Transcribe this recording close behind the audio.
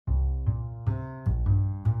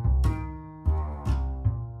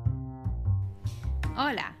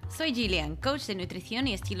Hola, soy Gillian, coach de nutrición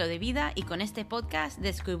y estilo de vida, y con este podcast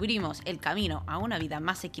descubrimos el camino a una vida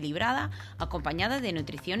más equilibrada acompañada de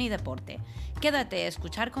nutrición y deporte. Quédate a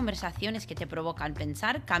escuchar conversaciones que te provocan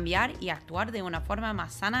pensar, cambiar y actuar de una forma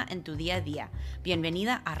más sana en tu día a día.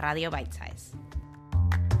 Bienvenida a Radio Bite Size.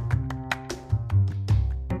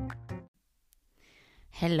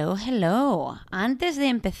 Hello. Antes de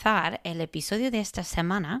empezar el episodio de esta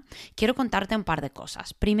semana, quiero contarte un par de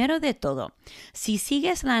cosas. Primero de todo, si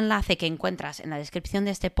sigues el enlace que encuentras en la descripción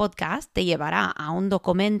de este podcast, te llevará a un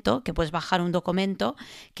documento, que puedes bajar un documento,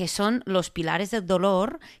 que son los pilares del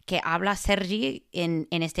dolor que habla Sergi en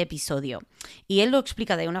este episodio. Y él lo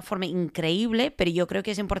explica de una forma increíble, pero yo creo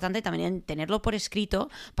que es importante también tenerlo por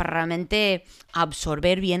escrito para realmente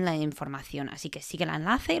absorber bien la información. Así que sigue el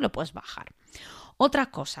enlace y lo puedes bajar.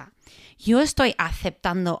 Otra cosa, yo estoy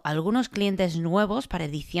aceptando algunos clientes nuevos para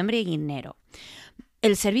diciembre y enero.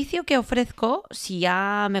 El servicio que ofrezco, si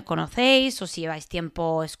ya me conocéis o si lleváis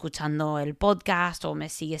tiempo escuchando el podcast o me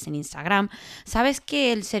sigues en Instagram, sabes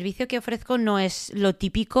que el servicio que ofrezco no es lo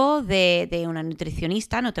típico de una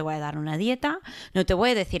nutricionista. No te voy a dar una dieta, no te voy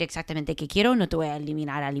a decir exactamente qué quiero, no te voy a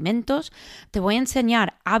eliminar alimentos, te voy a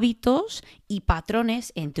enseñar hábitos y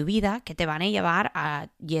patrones en tu vida que te van a llevar a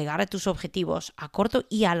llegar a tus objetivos a corto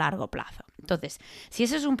y a largo plazo. Entonces, si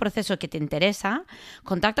ese es un proceso que te interesa,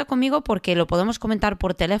 contacta conmigo porque lo podemos comentar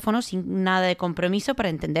por teléfono sin nada de compromiso para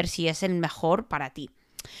entender si es el mejor para ti.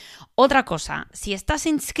 Otra cosa, si estás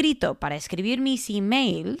inscrito para escribir mis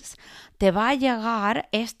emails, te va a llegar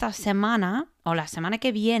esta semana o la semana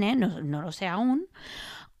que viene, no lo sé aún,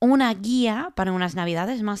 una guía para unas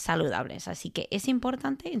navidades más saludables. Así que es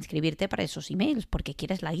importante inscribirte para esos emails porque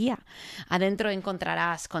quieres la guía. Adentro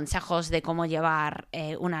encontrarás consejos de cómo llevar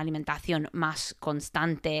una alimentación más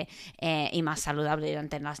constante y más saludable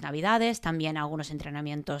durante las navidades. También algunos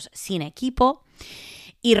entrenamientos sin equipo.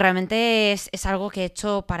 Y realmente es algo que he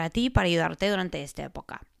hecho para ti, para ayudarte durante esta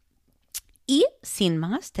época. Y sin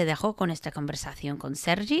más, te dejo con esta conversación con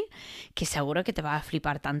Sergi, que seguro que te va a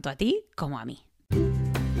flipar tanto a ti como a mí.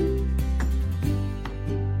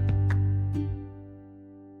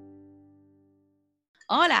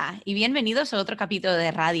 Hola y bienvenidos a otro capítulo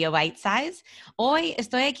de Radio Bite Size. Hoy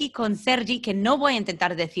estoy aquí con Sergi, que no voy a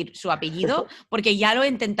intentar decir su apellido porque ya lo he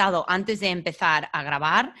intentado antes de empezar a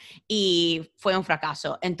grabar y fue un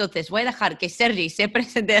fracaso. Entonces voy a dejar que Sergi se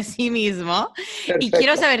presente a sí mismo. Perfecto. Y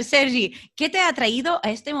quiero saber, Sergi, ¿qué te ha traído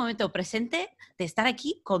a este momento presente de estar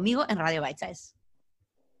aquí conmigo en Radio Bite Size?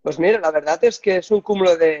 Pues mira, la verdad es que es un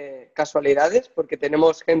cúmulo de casualidades porque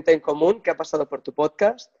tenemos gente en común que ha pasado por tu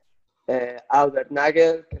podcast. Albert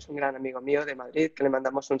Nagel, que es un gran amigo mío de Madrid, que le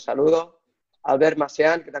mandamos un saludo. Albert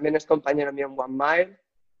Macián, que también es compañero mío en One Mile.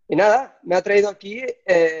 Y nada, me ha traído aquí,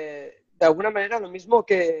 de alguna manera, lo mismo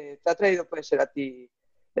que te ha traído, puede ser a ti,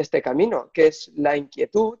 este camino, que es la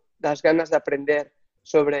inquietud, las ganas de aprender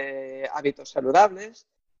sobre hábitos saludables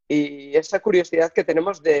y esa curiosidad que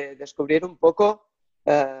tenemos de descubrir un poco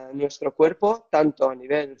nuestro cuerpo, tanto a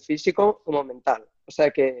nivel físico como mental. O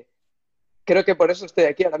sea que creo que por eso estoy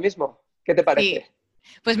aquí ahora mismo. ¿Qué te parece?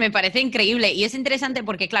 Sí. Pues me parece increíble y es interesante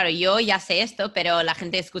porque, claro, yo ya sé esto, pero la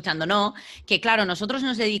gente escuchando no, que claro, nosotros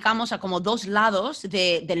nos dedicamos a como dos lados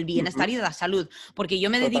del bienestar y de la salud, porque yo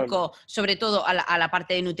me dedico sobre todo a la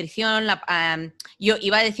parte de nutrición, yo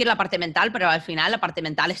iba a decir la parte mental, pero al final la parte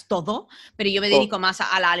mental es todo, pero yo me dedico más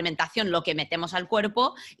a la alimentación, lo que metemos al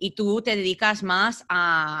cuerpo, y tú te dedicas más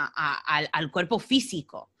al cuerpo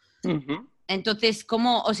físico. Entonces,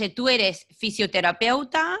 tú eres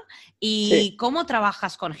fisioterapeuta y Sí. ¿cómo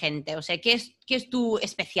trabajas con gente? O sea, ¿qué es tu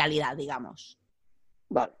especialidad, digamos?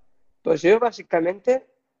 Vale. Pues yo básicamente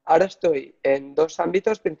ahora estoy en dos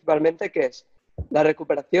ámbitos principalmente, que es la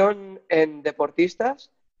recuperación en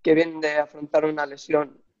deportistas que vienen de afrontar una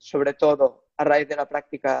lesión, sobre todo a raíz de la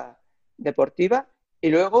práctica deportiva, y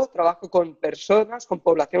luego trabajo con personas, con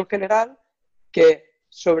población general, que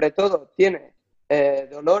sobre todo tiene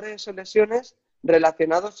dolores o lesiones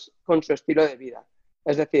relacionados con su estilo de vida.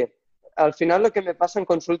 Es decir, al final lo que me pasa en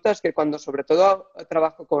consulta es que cuando sobre todo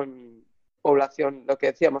trabajo con población, lo que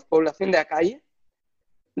decíamos, población de la calle,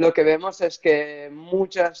 lo que vemos es que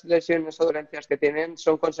muchas lesiones o dolencias que tienen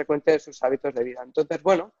son consecuencias de sus hábitos de vida. Entonces,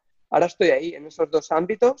 bueno, ahora estoy ahí en esos dos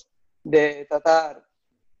ámbitos de tratar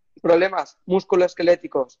problemas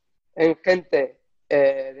musculoesqueléticos en gente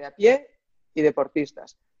de a pie y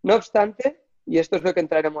deportistas. No obstante, y esto es lo que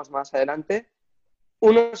entraremos más adelante,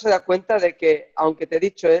 uno se da cuenta de que, aunque te he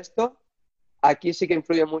dicho esto, aquí sí que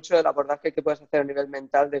influye mucho el abordaje que puedes hacer a nivel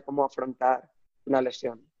mental de cómo afrontar una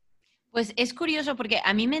lesión. Pues es curioso porque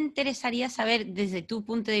a mí me interesaría saber desde tu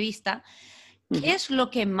punto de vista ¿Qué es lo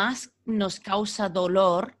que más nos causa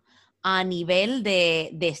dolor a nivel de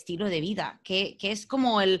estilo de vida? ¿Qué es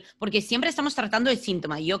como el...? Porque siempre estamos tratando el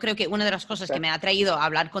síntoma. Yo creo que una de las cosas que me Exacto, ha traído a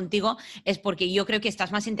hablar contigo es porque yo creo que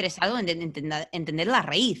estás más interesado en entender la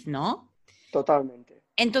raíz, ¿no? totalmente.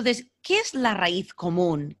 Entonces, ¿qué es la raíz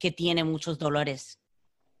común que tiene muchos dolores?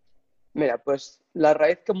 Mira, pues la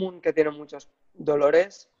raíz común que tienen muchos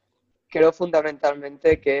dolores, creo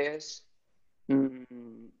fundamentalmente que es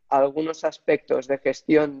algunos aspectos de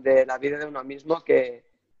gestión de la vida de uno mismo que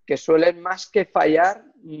suelen más que fallar,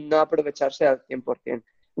 no aprovecharse al 100%.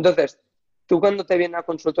 Entonces, tú cuando te viene a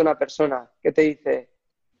consulta una persona que te dice,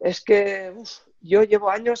 es que yo llevo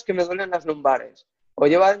años que me duelen las lumbares o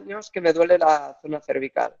llevo años que me duele la zona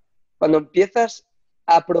cervical. Cuando empiezas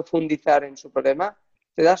a profundizar en su problema,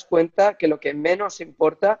 te das cuenta que lo que menos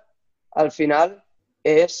importa al final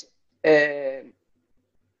es el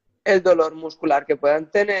dolor muscular que puedan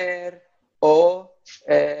tener o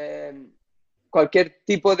cualquier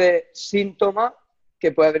tipo de síntoma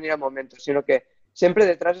que pueda venir al momento, sino que siempre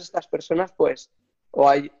detrás de estas personas, pues, o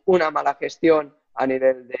hay una mala gestión a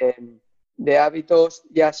nivel de hábitos,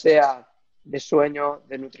 ya sea de sueño,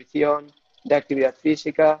 de nutrición, de actividad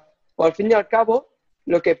física, o al fin y al cabo,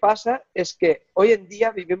 lo que pasa es que hoy en día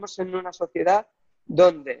vivimos en una sociedad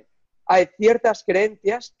donde hay ciertas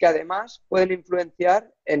creencias que además pueden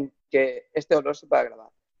influenciar en que este dolor se pueda agravar.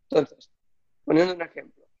 Entonces, poniendo un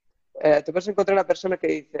ejemplo, te puedes encontrar una persona que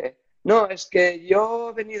dice, no, es que yo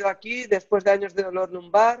he venido aquí después de años de dolor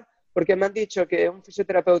lumbar porque me han dicho que un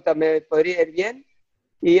fisioterapeuta me podría ir bien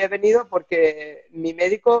y he venido porque mi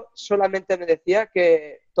médico solamente me decía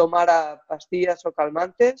que tomara pastillas o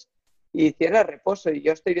calmantes y hiciera reposo y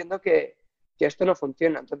yo estoy viendo que esto no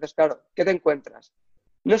funciona. Entonces, claro, ¿qué te encuentras?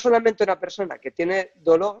 No solamente una persona que tiene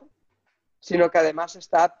dolor, sino que además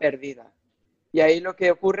está perdida. Y ahí lo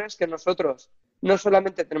que ocurre es que nosotros no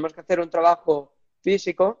solamente tenemos que hacer un trabajo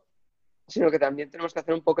físico, sino que también tenemos que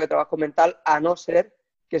hacer un poco de trabajo mental, a no ser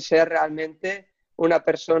que sea realmente una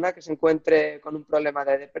persona que se encuentre con un problema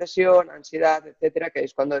de depresión, ansiedad, etcétera, que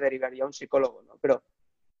es cuando derivaría a un psicólogo, ¿no? Pero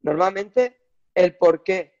normalmente el por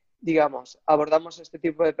qué, digamos, abordamos este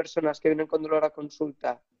tipo de personas que vienen con dolor a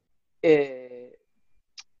consulta eh,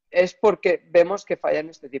 es porque vemos que fallan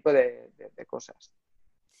este tipo de cosas.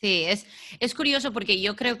 Sí, es curioso porque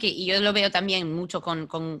yo creo que, y yo lo veo también mucho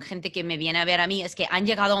con gente que me viene a ver a mí, es que han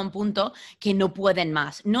llegado a un punto que no pueden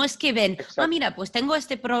más. No es que ven, ah, Exacto. mira, pues tengo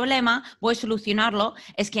este problema, voy a solucionarlo.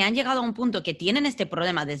 Es que han llegado a un punto que tienen este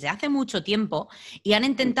problema desde hace mucho tiempo y han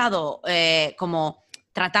intentado como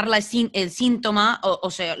tratar el síntoma, o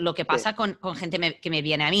sea, lo que Sí, pasa con gente que me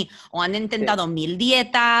viene a mí. O han sí. intentado 1000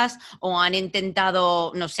 dietas, o han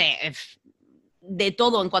intentado, no sé, de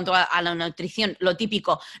todo en cuanto a la nutrición, lo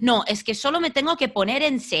típico. No, es que solo me tengo que poner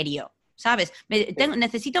en serio. ¿Sabes? Sí.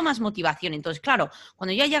 Necesito más motivación. Entonces, claro,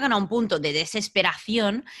 cuando ya llegan a un punto de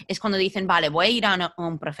desesperación, es cuando dicen, vale, voy a ir a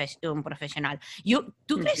un profesional.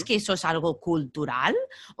 ¿Tú crees Uh-huh. que eso es algo cultural?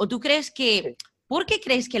 ¿O tú crees que, Sí. por qué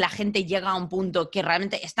crees que la gente llega a un punto que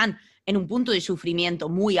realmente están en un punto de sufrimiento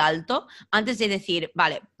muy alto antes de decir,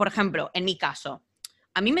 vale, por ejemplo, en mi caso,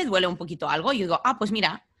 a mí me duele un poquito algo y yo digo, ah, pues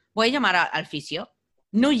mira, voy a llamar al fisio.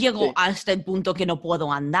 No llego Sí. hasta el punto que no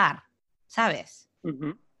puedo andar, ¿sabes?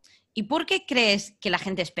 Uh-huh. ¿Y por qué crees que la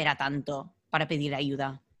gente espera tanto para pedir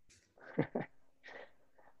ayuda?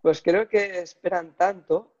 Pues creo que esperan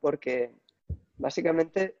tanto porque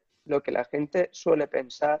básicamente lo que la gente suele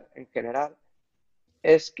pensar en general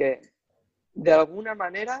es que de alguna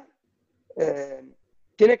manera eh,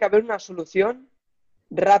 tiene que haber una solución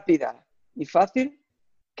rápida y fácil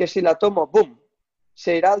que si la tomo, ¡boom!,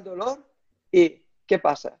 se irá el dolor y ¿qué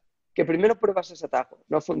pasa? Que primero pruebas ese atajo,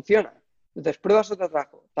 no funciona. Entonces pruebas otro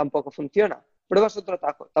atajo, tampoco funciona. Pruebas otro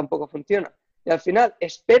atajo, tampoco funciona. Y al final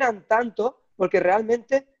esperan tanto porque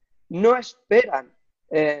realmente no esperan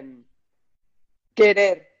eh,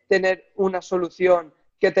 querer tener una solución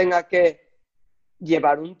que tenga que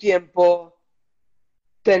llevar un tiempo,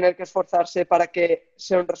 tener que esforzarse para que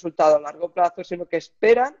sea un resultado a largo plazo, sino que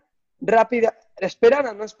esperan esperan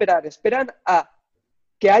a no esperar, esperan a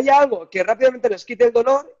que haya algo que rápidamente les quite el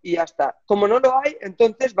dolor y ya está. Como no lo hay,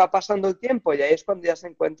 entonces va pasando el tiempo y ahí es cuando ya se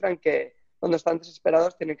encuentran que cuando están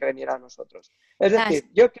desesperados tienen que venir a nosotros. Es ¿Sabes?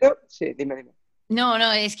 decir, yo creo, sí, dime. No,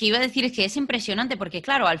 no, es que iba a decir que es impresionante porque,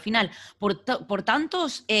 claro, al final, por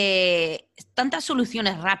tantas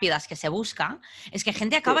soluciones rápidas que se busca, es que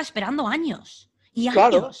gente acaba Sí, esperando años. Y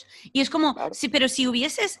Claro, años. Y es como, claro. sí, pero si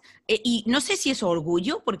hubieses, y no sé si es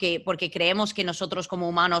orgullo, porque creemos que nosotros como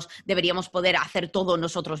humanos deberíamos poder hacer todo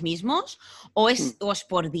nosotros mismos, Mm, o es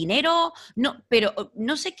por dinero, no, pero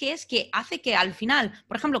no sé qué es que hace que al final,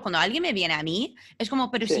 por ejemplo, cuando alguien me viene a mí, es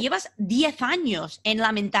como, pero si sí, llevas 10 años en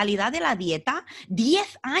la mentalidad de la dieta,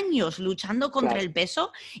 10 años luchando contra claro, el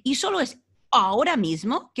peso, y solo es ahora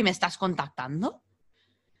mismo que me estás contactando.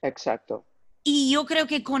 exacto. Y yo creo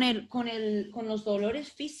que con los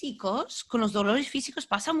dolores físicos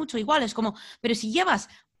pasa mucho igual. Es como, pero si llevas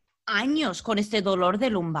años con este dolor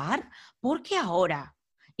de lumbar, ¿por qué ahora?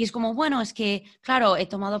 Y es como, bueno, es que, claro, he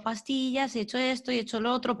tomado pastillas, he hecho esto y he hecho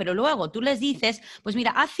lo otro, pero luego tú les dices, pues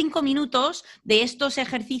mira, haz 5 minutos de estos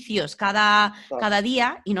ejercicios Total, cada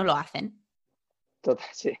día y no lo hacen. total,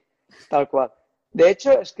 sí, tal cual. De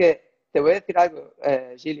hecho, es que te voy a decir algo,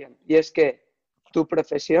 Gillian, y es que tu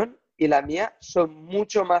profesión y la mía son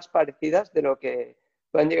mucho más parecidas de lo que,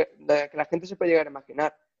 de que la gente se puede llegar a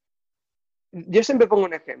imaginar. Yo siempre pongo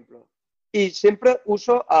un ejemplo y siempre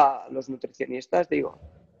uso a los nutricionistas, digo,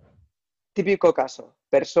 típico caso,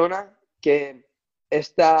 persona que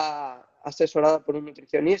está asesorada por un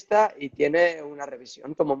nutricionista y tiene una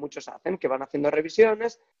revisión, como muchos hacen, que van haciendo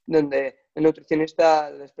revisiones donde el nutricionista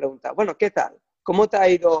les pregunta, bueno, ¿qué tal? ¿Cómo te ha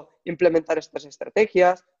ido implementar estas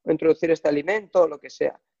estrategias o introducir este alimento o lo que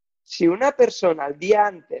sea? Si una persona al día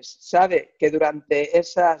antes sabe que durante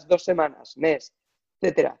esas 2 semanas, mes,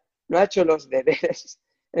 etcétera, no ha hecho los deberes,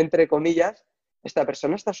 entre comillas, esta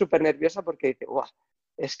persona está súper nerviosa porque dice, guau,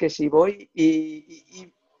 es que si voy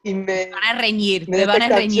y Van a reñir, me me van a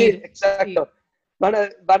detectan, sí, reñir. Sí. exacto, van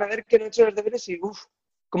a ver que no he hecho los deberes y, uff,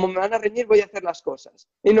 como me van a reñir, voy a hacer las cosas.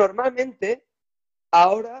 Y normalmente,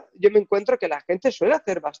 ahora yo me encuentro que la gente suele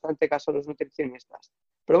hacer bastante caso a los nutricionistas.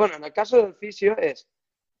 Pero bueno, en el caso del fisio es,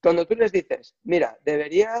 cuando tú les dices, mira,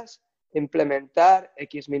 deberías implementar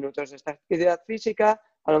X minutos de esta actividad física,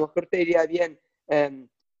 a lo mejor te iría bien eh,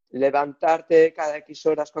 levantarte cada X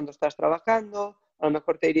horas cuando estás trabajando, a lo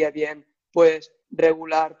mejor te iría bien pues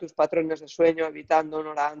regular tus patrones de sueño evitando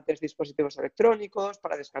una hora antes dispositivos electrónicos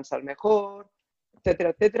para descansar mejor,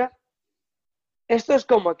 etcétera, etcétera. Esto es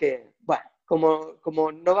como que, bueno,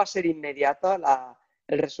 como no va a ser inmediato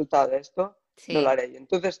el resultado de esto, no lo Sí. haré yo.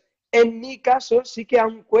 Entonces, en mi caso, sí que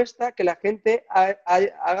aún cuesta que la gente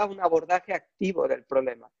haga un abordaje activo del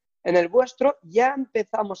problema. En el vuestro ya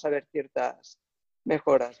empezamos a ver ciertas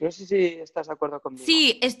mejoras. No sé si estás de acuerdo conmigo.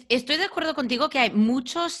 Sí, estoy de acuerdo contigo que hay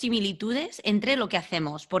muchas similitudes entre lo que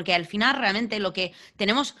hacemos, porque al final realmente lo que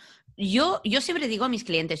tenemos, yo siempre digo a mis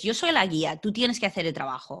clientes, yo soy la guía, tú tienes que hacer el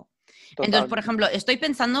trabajo. Entonces, por Totalmente. ejemplo, estoy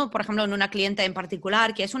pensando, por ejemplo, en una cliente en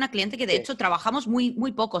particular, que es una cliente que de Sí, hecho trabajamos muy,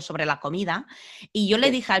 muy poco sobre la comida, y yo le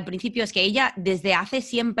sí, dije al principio es que ella desde hace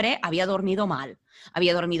siempre había dormido mal.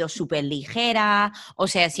 Había dormido súper ligera, o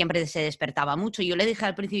sea, siempre se despertaba mucho. Y yo le dije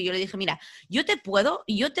al principio, yo le dije, mira, yo te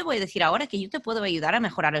voy a decir ahora que yo te puedo ayudar a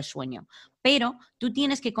mejorar el sueño, pero tú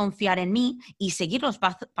tienes que confiar en mí y seguir los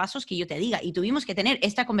pasos que yo te diga. Y tuvimos que tener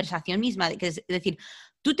esta conversación misma, que es decir,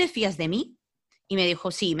 ¿tú te fías de mí? Y me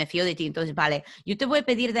dijo, sí, me fío de ti. Entonces, vale, yo te voy a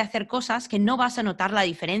pedir de hacer cosas que no vas a notar la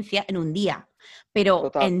diferencia en un día, pero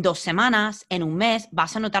total. en 2 semanas, en un mes,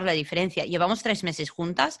 vas a notar la diferencia. Llevamos 3 meses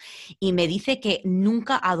juntas y me dice que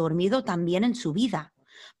nunca ha dormido tan bien en su vida.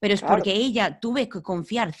 Pero es porque Claro, ella tuve que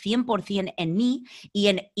confiar 100% en mí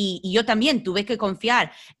y yo también tuve que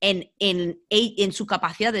confiar en su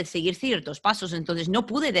capacidad de seguir ciertos pasos. Entonces no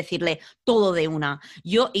pude decirle todo de una.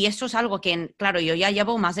 Y eso es algo que, claro, yo ya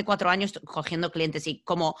llevo más de 4 años cogiendo clientes y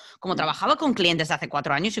como trabajaba con clientes hace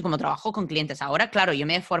 4 años y como trabajo con clientes ahora, claro, yo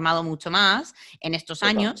me he formado mucho más en estos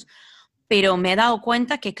años, totalmente. pero me he dado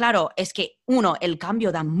cuenta que, claro, es que uno, el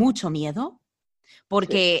cambio da mucho miedo. Sí,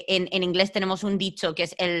 Porque en inglés tenemos un dicho que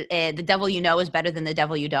es the devil you know is better than the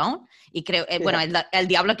devil you don't. Y creo, bueno, ya, el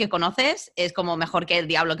diablo que conoces es como mejor que el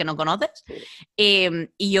diablo que no conoces. sí,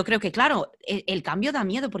 Y yo creo que, claro, el cambio da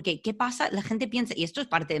miedo porque ¿qué pasa? La gente piensa, y esto es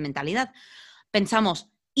parte de mentalidad, pensamos,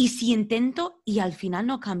 ¿y si intento y al final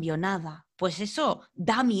no cambio nada? Pues eso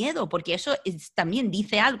da miedo porque eso también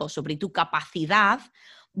dice algo sobre tu capacidad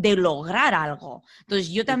de lograr algo. Entonces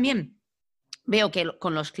yo ujú, también veo que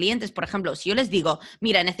con los clientes, por ejemplo, si yo les digo,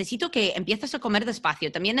 mira, necesito que empieces a comer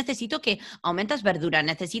despacio, también necesito que aumentes verdura,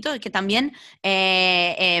 necesito que también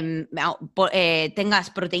tengas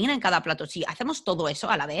proteína en cada plato. Si hacemos todo eso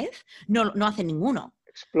a la vez, no hace ninguno.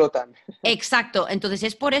 explotan. Exacto, entonces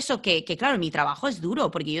es por eso que, claro, mi trabajo es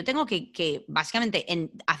duro, porque yo tengo que básicamente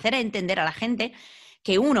hacer entender a la gente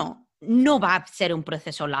que uno, no va a ser un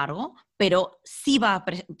proceso largo, pero sí va a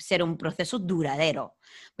ser un proceso duradero.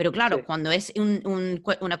 Pero claro, Sí, cuando es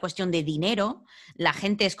una cuestión de dinero, la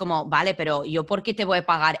gente es como, vale, pero ¿yo por qué te voy a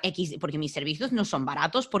pagar X? Porque mis servicios no son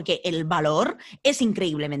baratos, porque el valor es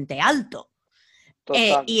increíblemente alto.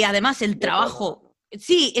 Y totalmente. además el De acuerdo. trabajo,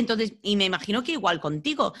 sí, entonces, y me imagino que igual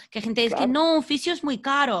contigo, que gente es que Claro, no, oficio es muy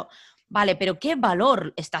caro. Vale, pero ¿qué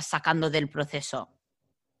valor estás sacando del proceso?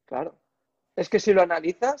 claro. Es que si lo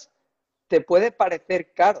analizas, te puede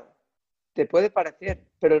parecer caro, te puede parecer,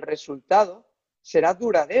 pero el resultado será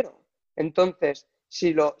duradero. Entonces,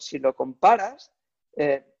 si lo comparas,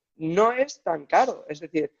 no es tan caro. Es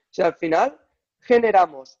decir, si al final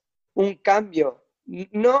generamos un cambio,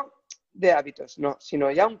 no de hábitos, no,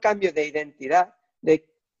 sino ya un cambio de identidad, de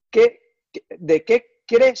qué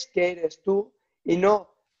crees que eres tú y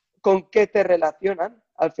no con qué te relacionan,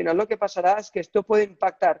 al final lo que pasará es que esto puede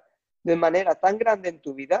impactar de manera tan grande en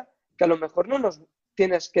tu vida que a lo mejor no nos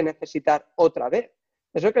tienes que necesitar otra vez.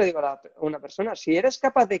 Es lo que le digo a una persona, si eres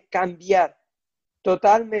capaz de cambiar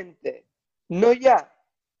totalmente, no ya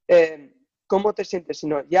cómo te sientes,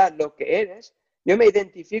 sino ya lo que eres, yo me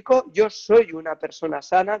identifico, yo soy una persona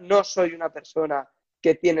sana, no soy una persona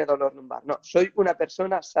que tiene dolor lumbar, no, soy una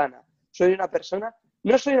persona sana, soy una persona,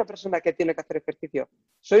 no soy una persona que tiene que hacer ejercicio,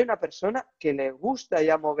 soy una persona que le gusta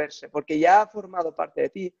ya moverse, porque ya ha formado parte de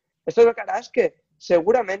ti. Esto lo que hará es que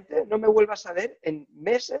seguramente no me vuelvas a ver en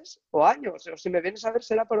meses o años, o si me vienes a ver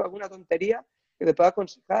será por alguna tontería que te pueda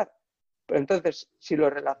aconsejar. Pero entonces, si lo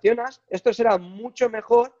relacionas, esto será mucho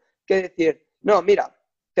mejor que decir, no, mira,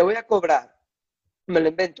 te voy a cobrar, me lo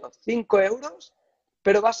invento, 5 euros,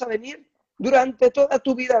 pero vas a venir durante toda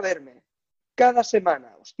tu vida a verme, cada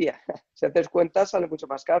semana. Hostia, si haces cuentas sale mucho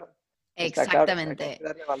más caro. Está claro, o sea que hay que Exactamente.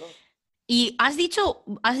 darle valor. Y has dicho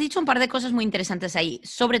un par de cosas muy interesantes ahí,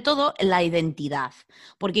 sobre todo la identidad,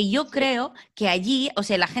 porque yo Sí, creo que allí, o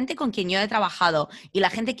sea, la gente con quien yo he trabajado y la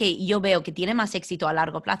gente que yo veo que tiene más éxito a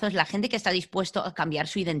largo plazo es la gente que está dispuesto a cambiar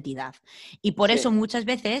su identidad. Y por eso sí. muchas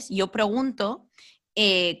veces yo pregunto,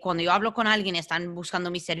 cuando yo hablo con alguien, están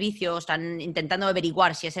buscando mis servicios, están intentando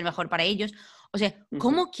averiguar si es el mejor para ellos, o sea, Ujú,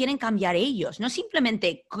 ¿cómo quieren cambiar ellos? No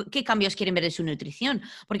simplemente qué cambios quieren ver en su nutrición,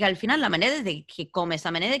 porque al final la manera de que comes,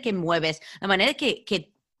 la manera de que mueves, la manera de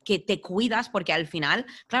que te cuidas, porque al final,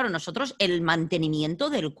 claro, nosotros el mantenimiento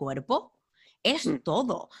del cuerpo es mm,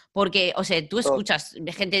 todo, porque, o sea, tú todo. escuchas,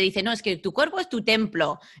 gente dice, no, es que tu cuerpo es tu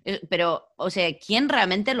templo, pero, o sea, ¿quién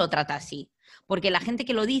realmente lo trata así? Porque la gente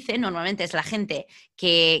que lo dice normalmente es la gente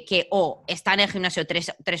que o está en el gimnasio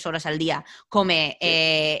 3 horas al día, come, Sí,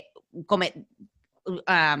 come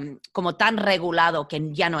como tan regulado que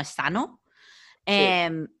ya no es sano. sí, Eh,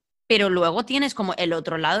 pero luego tienes como el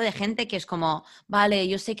otro lado de gente que es como, vale,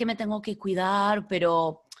 yo sé que me tengo que cuidar,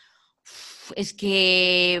 pero es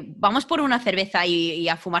que vamos por una cerveza y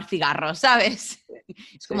a fumar cigarros, ¿sabes?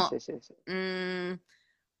 Es sí, como, sí, sí, sí. mm,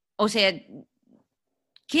 o sea,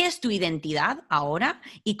 ¿qué es tu identidad ahora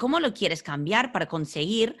y cómo lo quieres cambiar para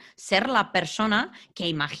conseguir ser la persona que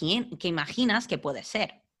imaginas que puedes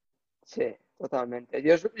ser? Sí, totalmente.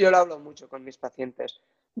 Yo lo hablo mucho con mis pacientes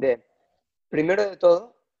de, primero de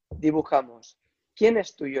todo, dibujamos quién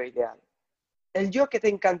es tu yo ideal, el yo que te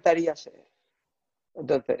encantaría ser.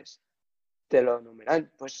 Entonces, te lo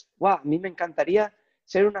enumeran, pues, wow, a mí me encantaría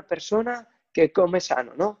ser una persona que come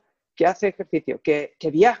sano, ¿no? Que hace ejercicio, que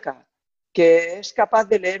viaja, que es capaz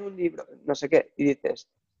de leer un libro, no sé qué. Y dices,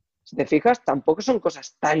 si te fijas, tampoco son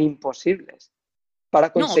cosas tan imposibles.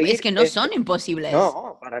 Para No, es que conseguir no son esto, imposibles.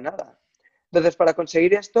 no, para nada. Entonces, para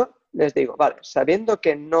conseguir esto, les digo, vale, sabiendo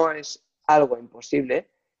que no es algo imposible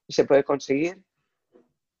y se puede conseguir,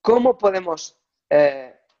 ¿cómo podemos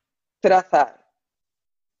trazar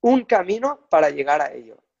un camino para llegar a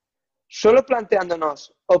ello? Solo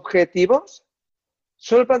planteándonos objetivos,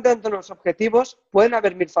 solo planteándonos objetivos, pueden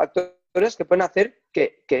haber mil factores que pueden hacer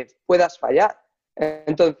que puedas fallar.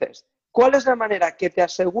 Entonces, ¿cuál es la manera que te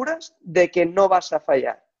aseguras de que no vas a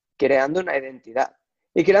fallar? Creando una identidad.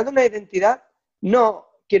 Y creando una identidad no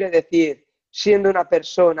quiere decir siendo una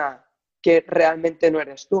persona que realmente no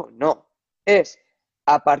eres tú, no. Es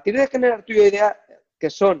a partir de generar tu idea, que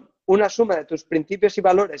son una suma de tus principios y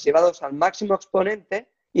valores llevados al máximo exponente,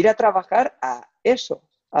 ir a trabajar a eso,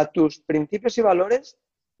 a tus principios y valores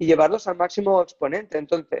y llevarlos al máximo exponente.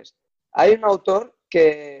 Entonces, hay un autor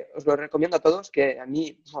que os lo recomiendo a todos, que a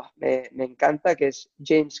mí me encanta, que es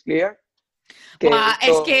James Clear, que Buah, es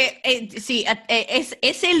hizo... que sí, es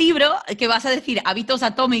ese libro que vas a decir Hábitos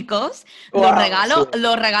Atómicos, ¡Wow! Sí,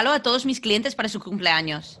 lo regalo a todos mis clientes para su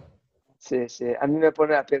cumpleaños. sí, sí, a mí me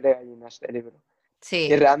pone la piel de gallina este libro.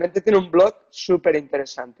 Y Sí. realmente tiene un blog súper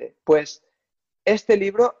interesante. Pues este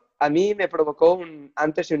libro a mí me provocó un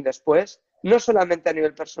antes y un después, no solamente a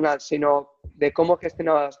nivel personal, sino de cómo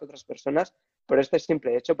gestionaba a las otras personas, por este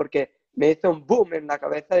simple hecho, porque me hizo un boom en la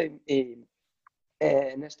cabeza y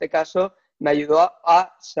en este caso me ayudó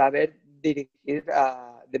a saber dirigir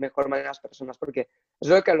de mejor manera a las personas, porque es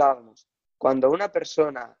lo que hablábamos. Cuando una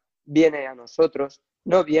persona viene a nosotros,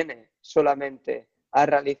 no viene solamente a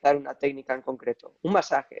realizar una técnica en concreto, un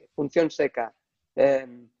masaje, función seca,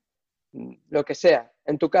 lo que sea.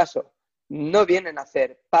 En tu caso, no vienen a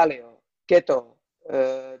hacer paleo, keto,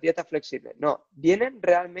 dieta flexible, no, vienen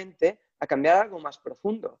realmente a cambiar algo más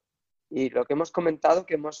profundo. Y lo que hemos comentado,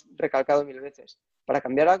 que hemos recalcado 1000 veces, para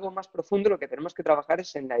cambiar algo más profundo lo que tenemos que trabajar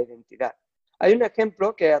es en la identidad. Hay un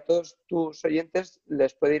ejemplo que a todos tus oyentes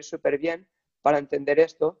les puede ir súper bien para entender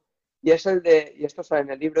esto, y es el de, y esto sale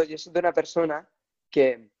en el libro, y es el de una persona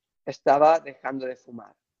que estaba dejando de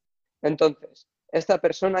fumar. Entonces, esta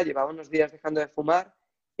persona llevaba unos días dejando de fumar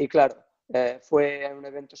y claro, fue a un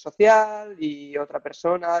evento social y otra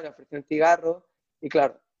persona le ofreció un cigarro y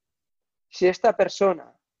claro, si esta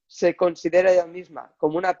persona se considera ella misma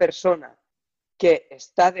como una persona que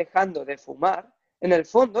está dejando de fumar, en el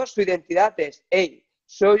fondo su identidad es, hey,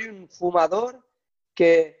 soy un fumador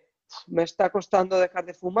que me está costando dejar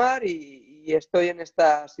de fumar y estoy en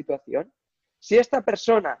esta situación. Si esta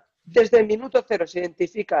persona desde el minuto cero se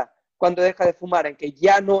identifica cuando deja de fumar en que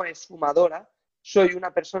ya no es fumadora, soy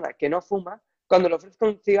una persona que no fuma, cuando le ofrezco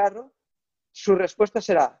un cigarro, su respuesta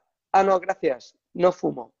será, ah, no, gracias, no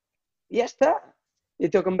fumo. Y ya está. Y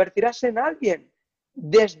te convertirás en alguien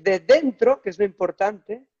desde dentro, que es lo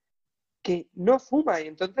importante, que no fuma. Y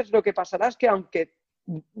entonces lo que pasará es que aunque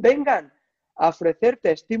vengan a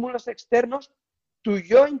ofrecerte estímulos externos, tu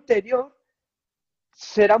yo interior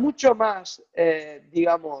será mucho más,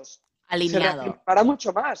 digamos, se Alineado. reafirmará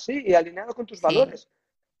mucho más, ¿sí? Y alineado con tus Sí. valores,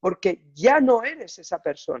 porque ya no eres esa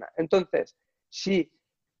persona. Entonces, si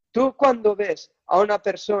tú cuando ves a una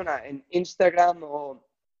persona en Instagram o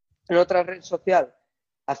en otra red social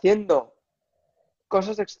haciendo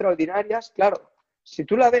cosas extraordinarias, claro, si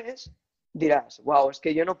tú la ves, dirás, wow, es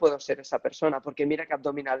que yo no puedo ser esa persona, porque mira qué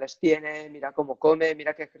abdominales tiene, mira cómo come,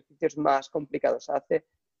 mira qué ejercicios más complicados hace.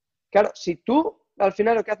 Claro, si tú al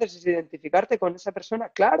final lo que haces es identificarte con esa persona,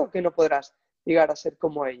 claro que no podrás llegar a ser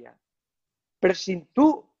como ella. Pero si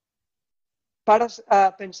tú paras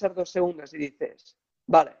a pensar 2 segundos y dices,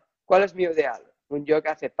 vale, ¿cuál es mi ideal? Un yo que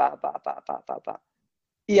hace pa, pa, pa, pa, pa, pa.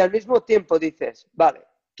 Y al mismo tiempo dices, vale,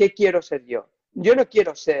 ¿qué quiero ser yo? Yo no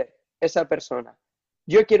quiero ser esa persona.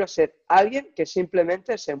 Yo quiero ser alguien que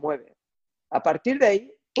simplemente se mueve. A partir de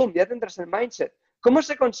ahí, ¡pum!, ya tendrás el mindset. ¿Cómo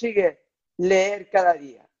se consigue leer cada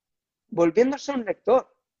día? Volviéndose un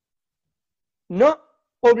lector. No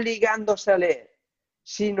obligándose a leer,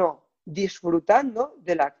 sino disfrutando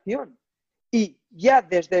de la acción. Y ya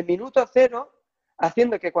desde el minuto cero,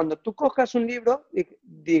 haciendo que cuando tú cojas un libro,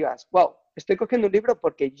 digas, wow, estoy cogiendo un libro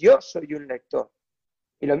porque yo soy un lector.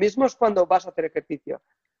 Y lo mismo es cuando vas a hacer ejercicio.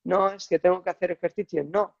 No es que tengo que hacer ejercicio,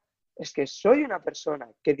 no. Es que soy una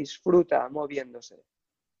persona que disfruta moviéndose.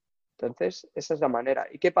 Entonces, esa es la manera.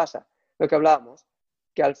 ¿Y qué pasa? Lo que hablábamos,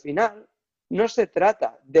 que al final no se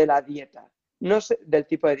trata de la dieta, del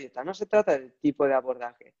tipo de dieta, no se trata del tipo de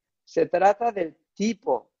abordaje, se trata del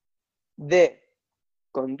tipo de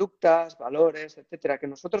conductas, valores, etcétera, que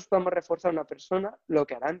nosotros podamos reforzar a una persona, lo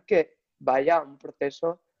que harán que vaya a un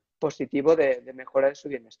proceso positivo de mejora de su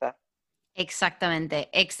bienestar. Exactamente.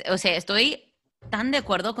 O sea, estoy tan de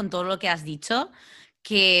acuerdo con todo lo que has dicho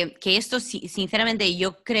que esto, sinceramente,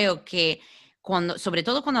 yo creo que sobre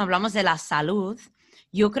todo cuando hablamos de la salud,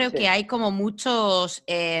 yo creo que Sí, hay como muchos,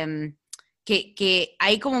 que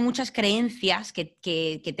hay como muchas creencias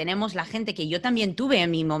que tenemos la gente, que yo también tuve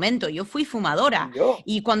en mi momento. Yo fui fumadora yo,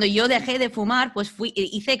 y cuando yo dejé de fumar, pues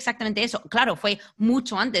hice exactamente eso. Claro, fue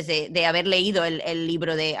mucho antes de haber leído el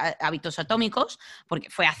libro de Hábitos Atómicos, porque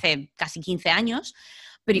fue hace casi 15 años,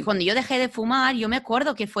 pero cuando yo dejé de fumar, yo me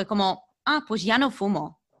acuerdo que fue como, ah, pues ya no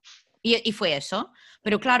fumo. Y fue eso.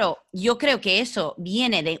 Pero claro, yo creo que eso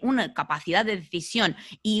viene de una capacidad de decisión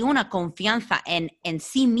y una confianza en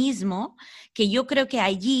sí mismo, que yo creo que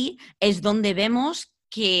allí es donde vemos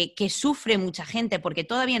que sufre mucha gente, porque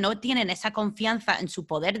todavía no tienen esa confianza en su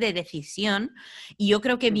poder de decisión, y yo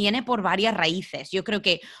creo que viene por varias raíces. Yo creo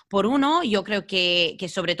que, por uno, yo creo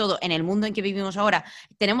que sobre todo en el mundo en que vivimos ahora,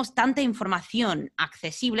 tenemos tanta información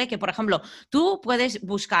accesible que, por ejemplo, tú puedes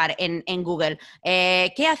buscar en Google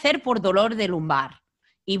 ¿qué hacer por dolor de lumbar?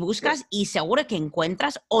 y buscas y seguro que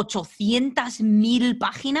encuentras 800.000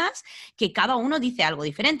 páginas que cada uno dice algo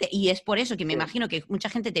diferente. Y es por eso que me imagino que mucha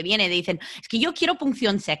gente te viene y dicen, es que yo quiero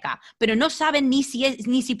punción seca, pero no saben ni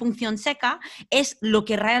si punción seca es lo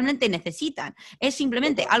que realmente necesitan. Es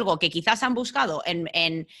simplemente algo que quizás han buscado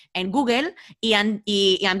en Google y han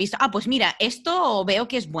visto, pues mira, esto veo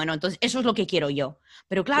que es bueno, entonces eso es lo que quiero yo.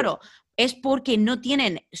 Pero claro, es porque no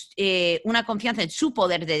tienen una confianza en su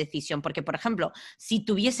poder de decisión. Porque, por ejemplo, si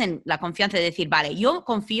tuviesen la confianza de decir, vale, yo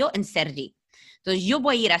confío en Sergi, entonces yo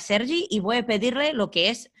voy a ir a Sergi y voy a pedirle lo que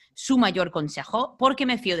es su mayor consejo, porque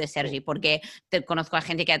me fío de Sergi, porque conozco a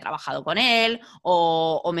gente que ha trabajado con él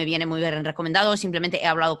o me viene muy bien recomendado, o simplemente he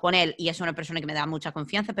hablado con él y es una persona que me da mucha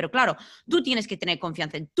confianza. Pero claro, tú tienes que tener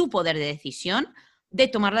confianza en tu poder de decisión, de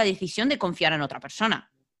tomar la decisión de confiar en otra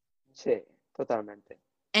persona. Sí, totalmente.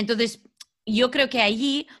 Entonces, yo creo que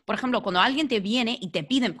allí, por ejemplo, cuando alguien te viene y te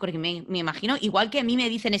piden, porque me imagino, igual que a mí me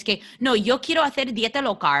dicen, es que, no, yo quiero hacer dieta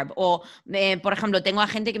low carb, o, por ejemplo, tengo a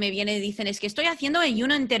gente que me viene y dicen, es que estoy haciendo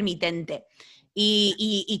ayuno intermitente.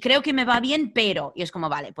 Y creo que me va bien, pero, y es como,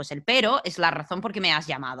 vale, pues el pero es la razón por qué me has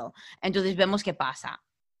llamado. Entonces vemos qué pasa.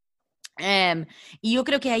 Y yo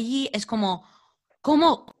creo que allí es como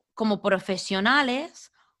profesionales,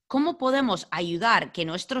 ¿cómo podemos ayudar que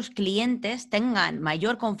nuestros clientes tengan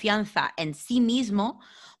mayor confianza en sí mismo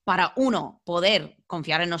para, uno, poder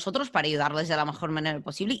confiar en nosotros para ayudarles de la mejor manera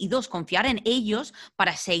posible y dos, confiar en ellos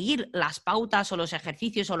para seguir las pautas o los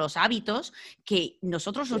ejercicios o los hábitos que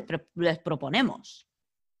nosotros les proponemos?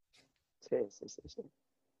 Sí.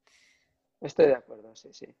 Estoy de acuerdo,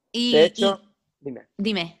 sí. De Y, hecho, y dime.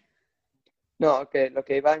 dime. No, que lo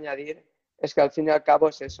que iba a añadir es que al fin y al cabo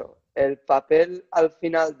es eso. El papel al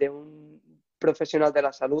final de un profesional de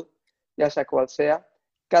la salud, ya sea cual sea,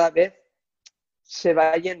 cada vez se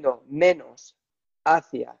va yendo menos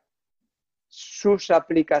hacia sus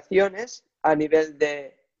aplicaciones a nivel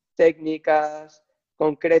de técnicas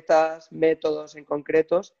concretas, métodos en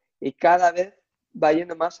concretos, y cada vez va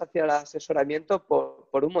yendo más hacia el asesoramiento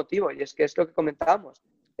por un motivo, y es que es lo que comentábamos,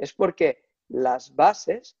 es porque las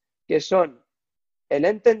bases, que son el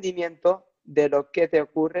entendimiento de lo que te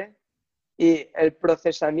ocurre y el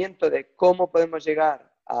procesamiento de cómo podemos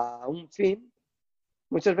llegar a un fin,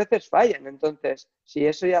 muchas veces fallan. Entonces, si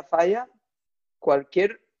eso ya falla,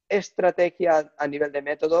 cualquier estrategia a nivel de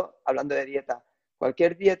método, hablando de dieta,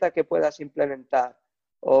 cualquier dieta que puedas implementar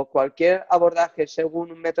o cualquier abordaje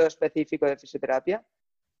según un método específico de fisioterapia,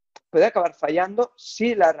 puede acabar fallando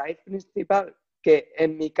si la raíz principal, que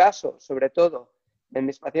en mi caso, sobre todo en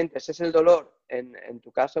mis pacientes, es el dolor, en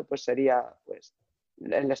tu caso, pues sería pues,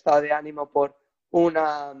 el estado de ánimo por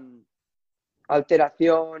una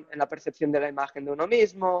alteración en la percepción de la imagen de uno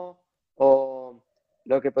mismo o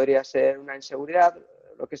lo que podría ser una inseguridad,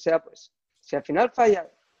 lo que sea, pues si al final falla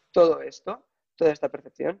todo esto, toda esta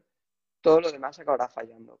percepción, todo lo demás acabará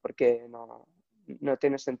fallando, porque no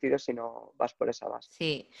tiene sentido si no vas por esa base.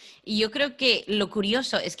 Sí, y yo creo que lo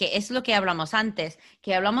curioso es que es lo que hablamos antes,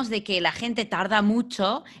 que hablamos de que la gente tarda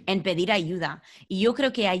mucho en pedir ayuda. Y yo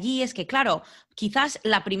creo que allí es que, claro, quizás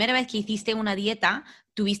la primera vez que hiciste una dieta,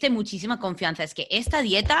 tuviste muchísima confianza. Es que esta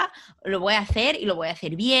dieta lo voy a hacer y lo voy a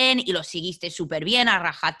hacer bien y lo seguiste súper bien, a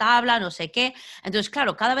rajatabla, no sé qué. Entonces,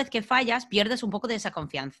 claro, cada vez que fallas, pierdes un poco de esa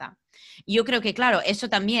confianza. Y yo creo que, claro, eso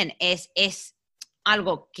también es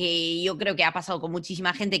algo que yo creo que ha pasado con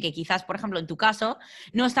muchísima gente que quizás, por ejemplo, en tu caso,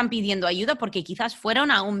 no están pidiendo ayuda porque quizás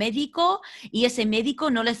fueron a un médico y ese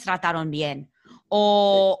médico no les trataron bien.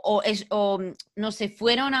 O no sé,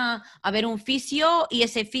 fueron a ver un fisio y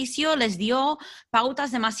ese fisio les dio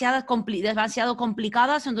pautas demasiado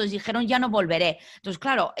complicadas, entonces dijeron ya no volveré. Entonces,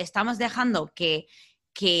 claro, estamos dejando que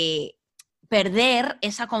perder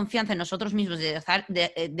esa confianza en nosotros mismos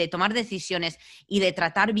de tomar decisiones y de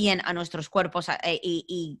tratar bien a nuestros cuerpos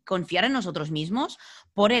y confiar en nosotros mismos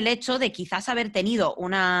por el hecho de quizás haber tenido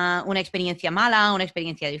una experiencia mala, una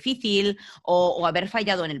experiencia difícil o haber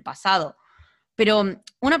fallado en el pasado. Pero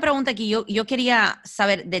una pregunta que yo quería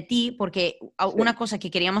saber de ti, porque una cosa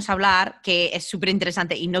que queríamos hablar, que es súper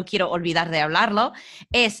interesante y no quiero olvidar de hablarlo,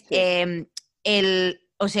 es el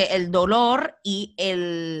dolor y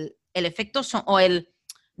el efecto,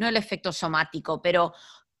 no el efecto somático, pero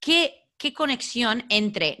 ¿qué conexión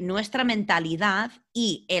entre nuestra mentalidad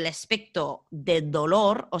y el aspecto de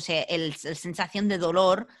dolor, o sea, la sensación de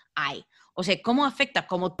dolor hay? O sea, ¿cómo afecta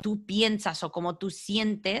cómo tú piensas o cómo tú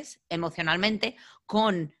sientes emocionalmente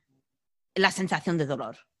con la sensación de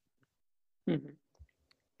dolor?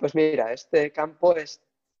 Pues mira, este campo es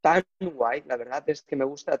tan guay, la verdad es que me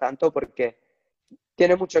gusta tanto porque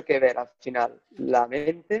tiene mucho que ver al final la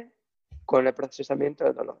mente con el procesamiento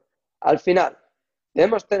del dolor. Al final,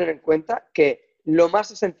 debemos tener en cuenta que lo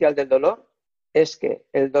más esencial del dolor es que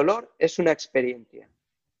el dolor es una experiencia.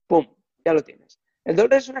 ¡Pum! Ya lo tienes. El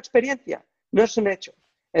dolor es una experiencia, no es un hecho.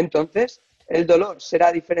 Entonces, el dolor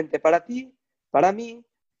será diferente para ti, para mí,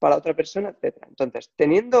 para otra persona, etc. Entonces,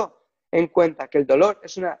 teniendo en cuenta que el dolor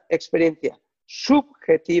es una experiencia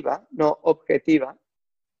subjetiva, no objetiva,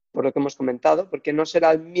 por lo que hemos comentado, porque no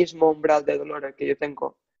será el mismo umbral de dolor el que yo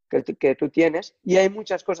tengo que tú tienes, y hay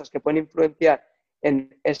muchas cosas que pueden influenciar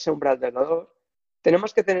en ese umbral de dolor,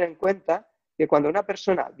 tenemos que tener en cuenta que cuando una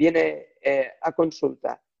persona viene a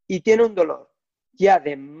consulta y tiene un dolor ya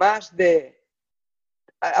de más de...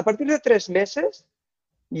 A partir de 3 meses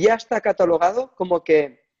ya está catalogado como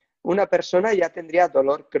que una persona ya tendría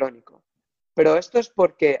dolor crónico. Pero esto es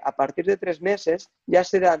porque a partir de 3 meses ya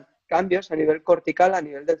se dan cambios a nivel cortical, a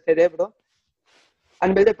nivel del cerebro, a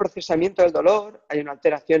nivel de procesamiento del dolor, hay una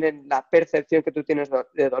alteración en la percepción que tú tienes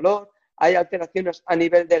de dolor, hay alteraciones a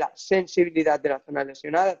nivel de la sensibilidad de la zona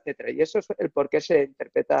lesionada, etc. Y eso es el por qué se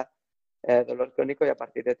interpreta dolor crónico y a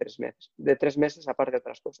partir de 3 meses. De 3 meses aparte de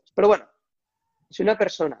otras cosas. Pero bueno, si una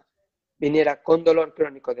persona viniera con dolor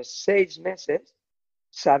crónico de 6 meses,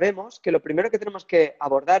 sabemos que lo primero que tenemos que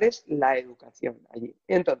abordar es la educación allí.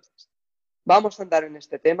 Y entonces, vamos a andar en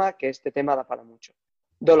este tema, que este tema da para mucho.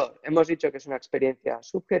 Dolor, hemos dicho que es una experiencia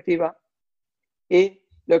subjetiva y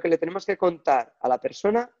lo que le tenemos que contar a la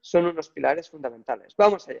persona son unos pilares fundamentales.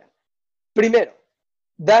 Vamos allá. Primero,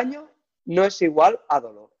 daño no es igual a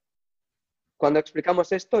dolor. Cuando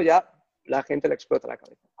explicamos esto ya la gente le explota la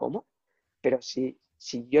cabeza. ¿Cómo? Pero si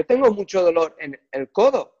yo tengo mucho dolor en el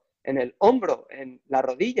codo, en el hombro, en la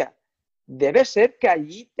rodilla, debe ser que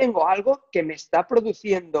allí tengo algo que me está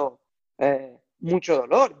produciendo mucho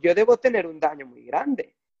dolor. Yo debo tener un daño muy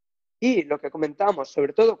grande. Y lo que comentamos,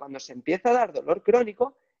 sobre todo cuando se empieza a dar dolor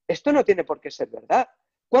crónico, esto no tiene por qué ser verdad.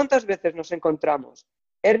 ¿Cuántas veces nos encontramos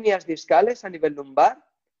hernias discales a nivel lumbar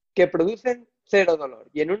que producen cero dolor?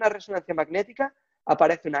 Y en una resonancia magnética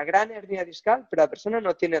aparece una gran hernia discal, pero la persona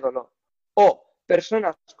no tiene dolor. O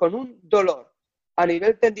personas con un dolor a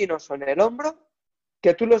nivel tendinoso en el hombro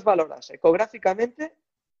que tú los valoras ecográficamente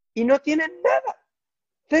y no tienen nada.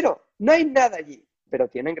 Cero. No hay nada allí, pero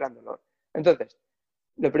tienen gran dolor. Entonces,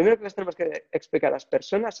 lo primero que les tenemos que explicar a las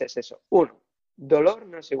personas es eso. 1, dolor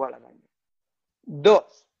no es igual a daño.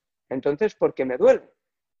 2, entonces, ¿por qué me duele?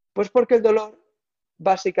 Pues porque el dolor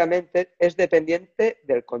básicamente es dependiente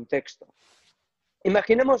del contexto.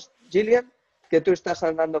 Imaginemos, Gillian, que tú estás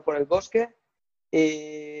andando por el bosque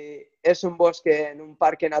y es un bosque en un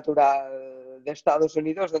parque natural de Estados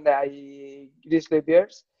Unidos donde hay grizzly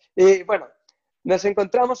bears. Y bueno, nos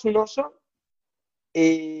encontramos un oso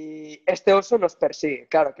y este oso nos persigue.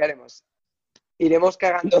 Claro, ¿qué haremos? Iremos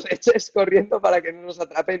cagando leches corriendo para que no nos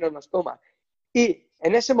atrape y no nos coma. Y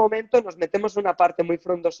en ese momento nos metemos en una parte muy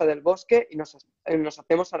frondosa del bosque y nos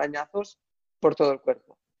hacemos arañazos por todo el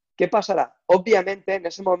cuerpo. ¿Qué pasará? Obviamente, en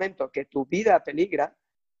ese momento que tu vida peligra,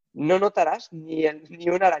 no notarás ni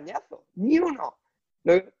un arañazo, ni uno.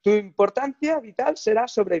 Tu importancia vital será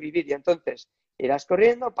sobrevivir y entonces irás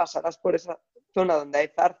corriendo, pasarás por esa zona donde hay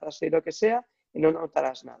zarzas y lo que sea y no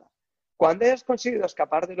notarás nada. Cuando hayas conseguido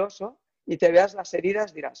escapar del oso y te veas las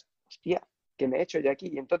heridas, dirás, hostia, ¿qué me he hecho yo aquí?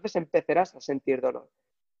 Y entonces empezarás a sentir dolor.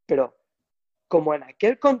 Pero como en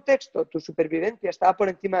aquel contexto tu supervivencia estaba por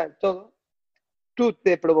encima del todo, tú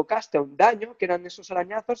te provocaste un daño, que eran esos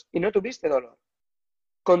arañazos, y no tuviste dolor.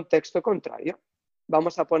 Contexto contrario.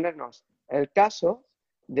 Vamos a ponernos el caso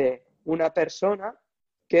de una persona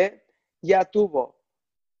que ya tuvo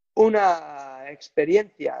una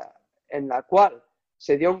experiencia en la cual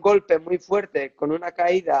se dio un golpe muy fuerte con una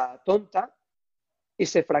caída tonta y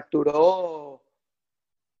se fracturó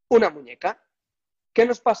una muñeca. ¿Qué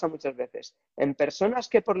nos pasa muchas veces? En personas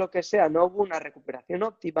que por lo que sea no hubo una recuperación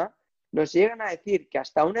óptima, nos llegan a decir que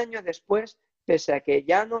hasta un año después, pese a que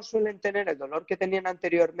ya no suelen tener el dolor que tenían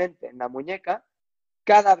anteriormente en la muñeca,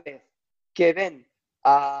 cada vez que ven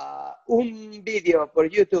un vídeo por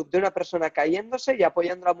YouTube de una persona cayéndose y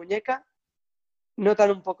apoyando la muñeca,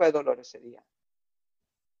 notan un poco de dolor ese día.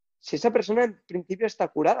 Si esa persona en principio está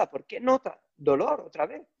curada, ¿por qué nota dolor otra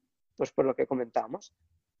vez? Pues por lo que comentamos.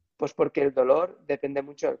 Pues porque el dolor depende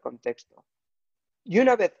mucho del contexto. Y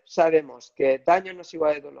una vez sabemos que daño no es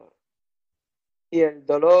igual a dolor y el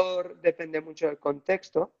dolor depende mucho del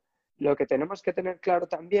contexto, lo que tenemos que tener claro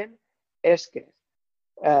también es que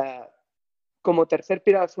como tercer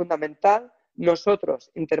pilar fundamental,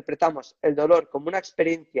 nosotros interpretamos el dolor como una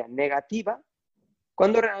experiencia negativa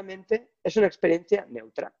cuando realmente es una experiencia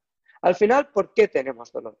neutra. Al final, ¿por qué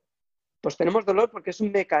tenemos dolor? Pues tenemos dolor porque es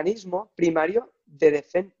un mecanismo primario de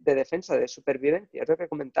defensa, de supervivencia, es lo que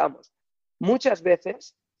comentábamos. muchas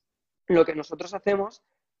veces lo que nosotros hacemos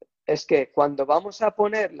es que cuando vamos a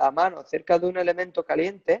poner la mano cerca de un elemento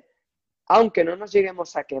caliente, aunque no nos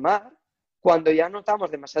lleguemos a quemar, cuando ya notamos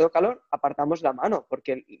demasiado calor, apartamos la mano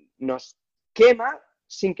porque nos quema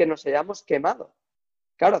sin que nos hayamos quemado.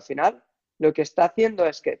 Claro, al final lo que está haciendo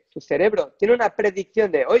es que tu cerebro tiene una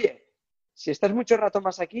predicción de, oye, si estás mucho rato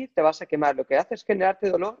más aquí, te vas a quemar. Lo que hace es generarte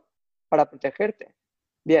dolor para protegerte.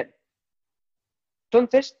 Bien.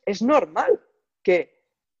 Entonces, es normal que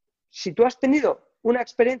si tú has tenido una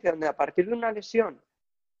experiencia donde a partir de una lesión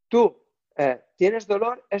tú tienes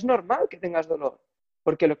dolor, es normal que tengas dolor.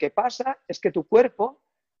 Porque lo que pasa es que tu cuerpo,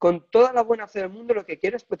 con toda la buena fe del mundo, lo que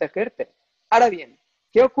quiere es protegerte. Ahora bien,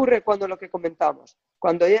 ¿qué ocurre cuando lo que comentamos?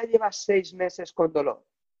 Cuando ya llevas 6 meses con dolor,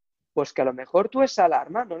 pues que a lo mejor tú esa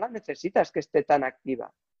alarma no la necesitas que esté tan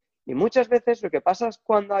activa. Y muchas veces lo que pasa es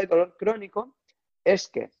cuando hay dolor crónico es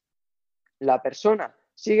que la persona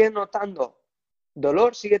sigue notando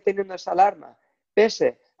dolor, sigue teniendo esa alarma,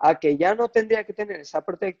 pese a que ya no tendría que tener esa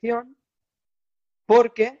protección,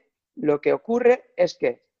 porque lo que ocurre es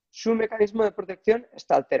que su mecanismo de protección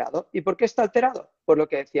está alterado. ¿Y por qué está alterado? Por lo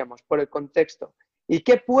que decíamos, por el contexto. ¿Y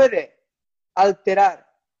qué puede alterar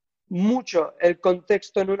mucho el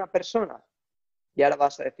contexto en una persona? Y ahora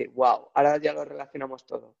vas a decir, wow, ahora ya lo relacionamos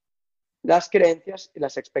todo. Las creencias y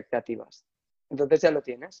las expectativas. Entonces ya lo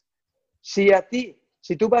tienes.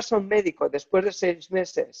 Si tú vas a un médico después de 6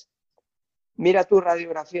 meses, mira tu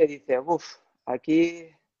radiografía y dice, uff, aquí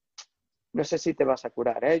no sé si te vas a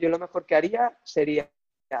curar, ¿eh? Yo lo mejor que haría sería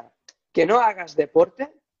que no hagas deporte,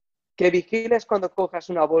 que vigiles cuando cojas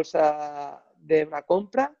una bolsa de una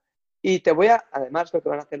compra y te voy a, además lo que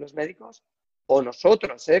van a hacer los médicos, o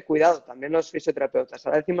nosotros, cuidado, también los fisioterapeutas.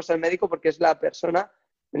 Ahora decimos el médico porque es la persona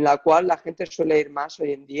en la cual la gente suele ir más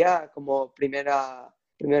hoy en día como primera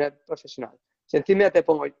profesional. Si encima te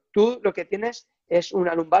pongo, tú lo que tienes es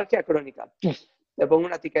una lumbalgia crónica, te pongo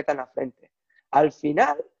una etiqueta en la frente. Al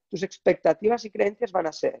final, tus expectativas y creencias van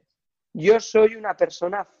a ser, yo soy una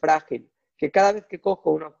persona frágil, que cada vez que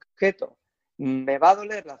cojo un objeto me va a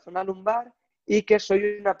doler la zona lumbar y que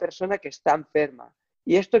soy una persona que está enferma.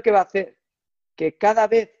 ¿Y esto qué va a hacer? Que cada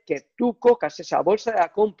vez que tú cojas esa bolsa de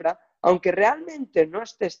la compra, aunque realmente no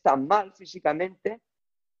estés tan mal físicamente,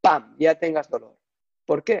 ¡pam!, ya tengas dolor.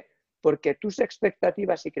 ¿Por qué? Porque tus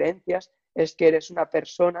expectativas y creencias es que eres una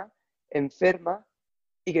persona enferma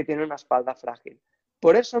y que tiene una espalda frágil.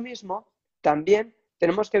 Por eso mismo, también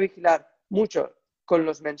tenemos que vigilar mucho con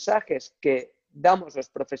los mensajes que damos los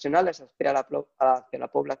profesionales hacia la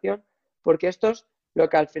población, porque estos lo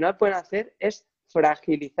que al final pueden hacer es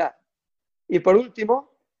fragilizar. Y por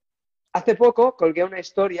último, hace poco colgué una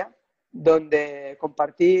historia donde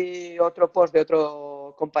compartí otro post de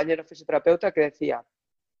otro compañero fisioterapeuta que decía,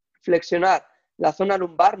 flexionar la zona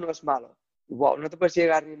lumbar no es malo. Wow, no te puedes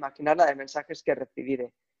llegar ni imaginar la de mensajes que recibí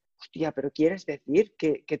de, hostia, pero ¿quieres decir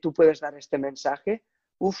que tú puedes dar este mensaje?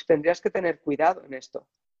 Uf, tendrías que tener cuidado en esto.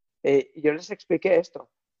 Y yo les expliqué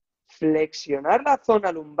esto. Flexionar la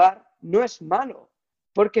zona lumbar no es malo,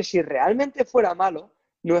 porque si realmente fuera malo,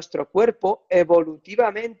 nuestro cuerpo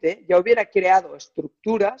evolutivamente ya hubiera creado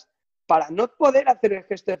estructuras para no poder hacer el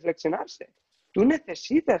gesto de flexionarse. Tú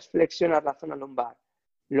necesitas flexionar la zona lumbar.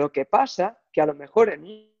 Lo que pasa que a lo mejor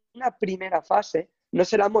en una primera fase no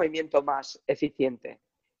será el movimiento más eficiente.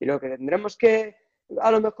 Y lo que tendremos que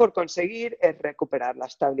a lo mejor conseguir es recuperar la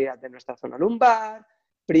estabilidad de nuestra zona lumbar,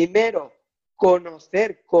 primero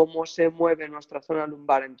conocer cómo se mueve nuestra zona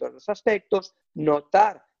lumbar en todos los aspectos,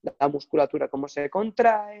 notar la musculatura cómo se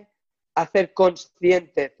contrae, hacer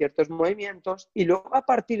consciente ciertos movimientos y luego a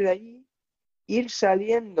partir de ahí ir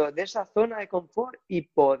saliendo de esa zona de confort y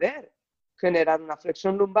poder generar una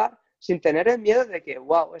flexión lumbar sin tener el miedo de que,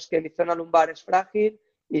 wow, es que mi zona lumbar es frágil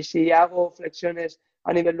y si hago flexiones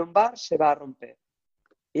a nivel lumbar se va a romper.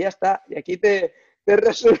 Y ya está. Y aquí te he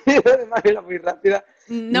resumido de manera muy rápida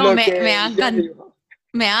No, lo que yo digo.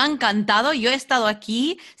 me ha encantado. Yo he estado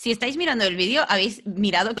aquí. Si estáis mirando el vídeo, habéis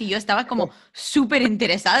mirado que yo estaba como súper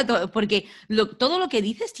interesada porque todo lo que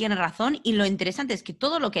dices tiene razón y lo interesante es que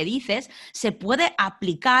todo lo que dices se puede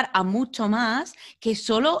aplicar a mucho más que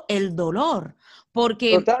solo el dolor.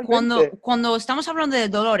 Porque Totalmente. cuando estamos hablando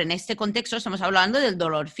del dolor en este contexto, estamos hablando del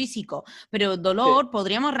dolor físico, pero Sí. dolor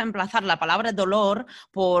podríamos reemplazar la palabra dolor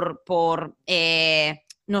por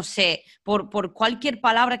no sé, por cualquier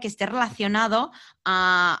palabra que esté relacionado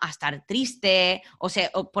a estar triste. O sea,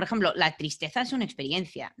 por ejemplo, la tristeza es una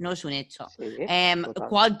experiencia, no es un hecho. Sí, totalmente.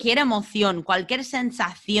 Cualquier emoción, cualquier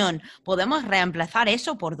sensación, podemos reemplazar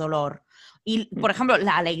eso por dolor. Y, por ejemplo,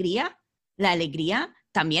 la alegría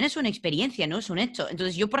también es una experiencia, no es un hecho.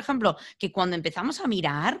 Entonces yo, por ejemplo, que cuando empezamos a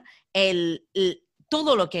mirar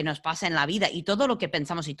todo lo que nos pasa en la vida y todo lo que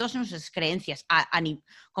pensamos y todas nuestras creencias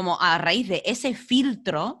como a raíz de ese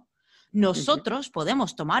filtro, nosotros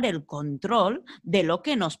podemos tomar el control de lo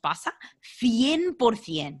que nos pasa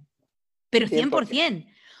 100%, pero 100%.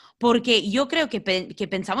 100%. Porque yo creo que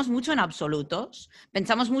pensamos mucho en absolutos,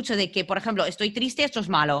 pensamos mucho de que, por ejemplo, estoy triste, esto es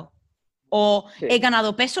malo, o he Sí,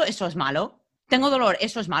 ganado peso, eso es malo. Tengo dolor,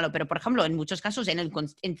 eso es malo, pero por ejemplo, en muchos casos,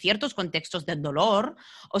 en ciertos contextos del dolor,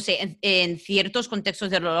 o sea, en ciertos contextos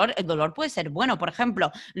del dolor, el dolor puede ser bueno. Por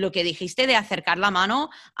ejemplo, lo que dijiste de acercar la mano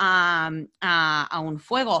a un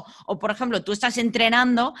fuego, o por ejemplo, tú estás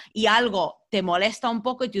entrenando y algo te molesta un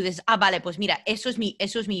poco y tú dices, ah, vale, pues mira, eso es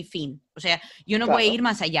mi fin. O sea, yo no voy a ir claro.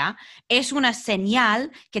 más allá. Es una señal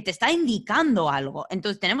que te está indicando algo.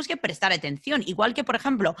 Entonces, tenemos que prestar atención. Igual que, por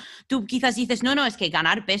ejemplo, tú quizás dices, no, es que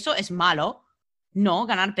ganar peso es malo. No,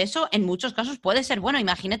 ganar peso en muchos casos puede ser bueno.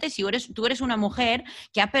 Imagínate si tú eres una mujer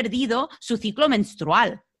que ha perdido su ciclo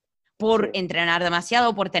menstrual Sí, por entrenar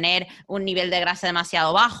demasiado, por tener un nivel de grasa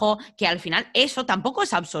demasiado bajo, que al final eso tampoco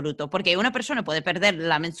es absoluto, porque una persona puede perder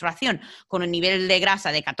la menstruación con un nivel de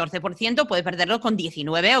grasa de 14%, puede perderlo con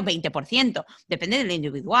 19 o 20%, depende del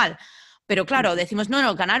individual. Pero claro, decimos,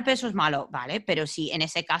 no, ganar peso es malo, ¿vale? Pero sí, en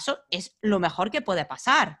ese caso es lo mejor que puede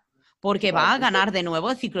pasar, porque va a totalmente. ganar de nuevo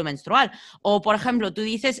el ciclo menstrual. O, por ejemplo, tú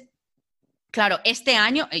dices, claro, este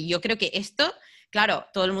año, yo creo que esto, claro,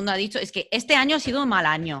 todo el mundo ha dicho, es que este año ha sido un mal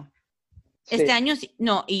año. Este Sí, año,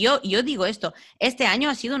 no, y yo digo esto, este año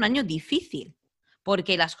ha sido un año difícil,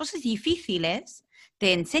 porque las cosas difíciles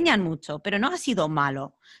te enseñan mucho, pero no ha sido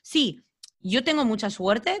malo. Sí, yo tengo mucha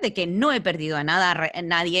suerte de que no he perdido a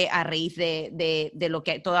nadie a raíz de lo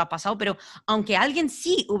que todo ha pasado, pero aunque alguien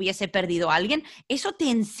sí hubiese perdido a alguien, eso te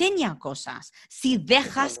enseña cosas, si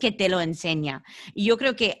dejas que totalmente. te lo enseña. Y yo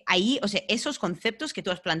creo que ahí, o sea, esos conceptos que tú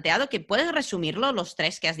has planteado, que puedes resumirlo, los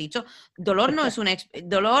tres que has dicho, dolor no es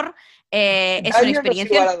dolor es una Daño no es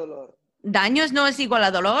igual experiencia. a dolor. Daños no es igual a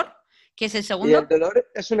dolor, que es el Y el segundo. dolor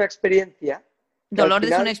es una experiencia que al Dolor es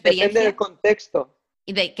una final depende del experiencia contexto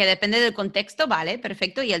y que depende del contexto, vale,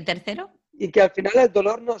 perfecto. ¿Y el tercero? y que al final el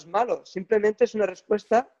dolor no es malo, simplemente es una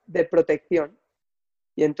respuesta de protección.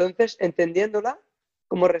 Y entonces, entendiéndola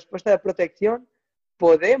como respuesta de protección,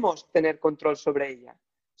 podemos tener control sobre ella,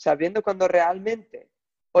 sabiendo cuando realmente,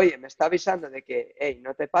 oye, me está avisando de que, hey,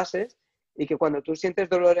 no te pases, y que cuando tú sientes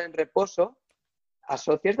dolor en reposo,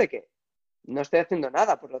 asocias de que no estoy haciendo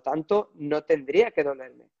nada, por lo tanto, no tendría que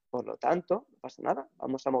dolerme. Por lo tanto, no pasa nada,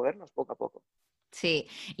 vamos a movernos poco a poco. Sí,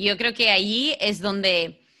 yo creo que allí es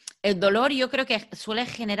donde el dolor yo creo que suele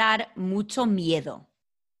generar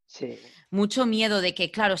Sí, mucho miedo de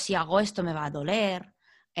que, claro, si hago esto me va a doler,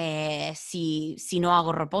 si no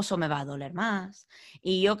hago reposo me va a doler más.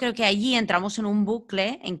 Y yo creo que allí entramos en un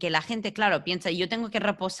bucle en que la gente, claro, piensa, yo tengo que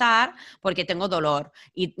reposar porque tengo dolor.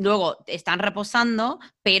 Y luego están reposando,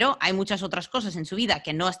 pero hay muchas otras cosas en su vida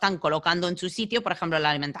que no están colocando en su sitio. Por ejemplo,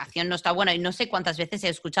 la alimentación no está buena y no sé cuántas veces he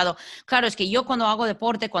escuchado, claro, es que yo cuando hago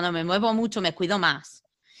deporte, cuando me muevo mucho, me cuido más.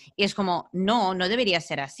 Y es como, no debería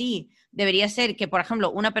ser así. Debería ser que, por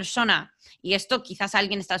ejemplo, una persona, y esto quizás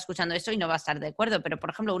alguien está escuchando esto y no va a estar de acuerdo, pero por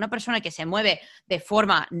ejemplo, una persona que se mueve de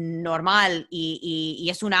forma normal y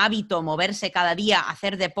es un hábito moverse cada día,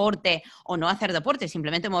 hacer deporte o no hacer deporte,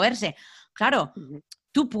 simplemente moverse, claro,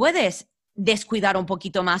 tú puedes descuidar un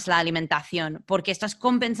poquito más la alimentación porque estás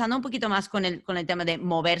compensando un poquito más con el tema de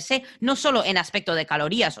moverse, no solo en aspecto de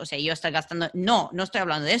calorías, o sea, yo estoy gastando, no estoy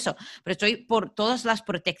hablando de eso, pero estoy por todas las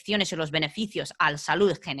protecciones y los beneficios a la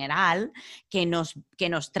salud general que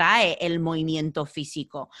nos trae el movimiento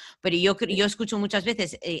físico. Pero yo sí. escucho muchas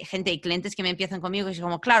veces gente y clientes que me empiezan conmigo y es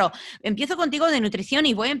como, claro, empiezo contigo de nutrición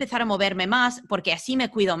y voy a empezar a moverme más porque así me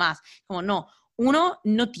cuido más. Como, no, uno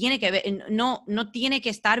no tiene que ver, no tiene que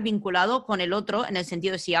estar vinculado con el otro en el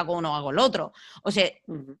sentido de si hago o no hago el otro. O sea,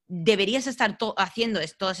 deberías estar haciendo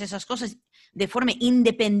todas esas cosas de forma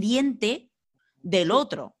independiente del Sí,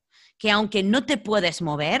 otro. Que aunque no te puedes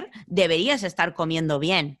mover, deberías estar comiendo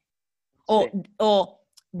bien. O, sí, o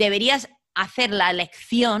deberías hacer la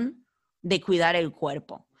elección de cuidar el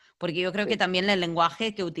cuerpo. Porque yo creo que sí, también el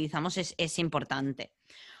lenguaje que utilizamos es importante.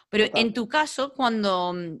 Pero en tu totalmente. caso,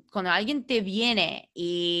 cuando alguien te viene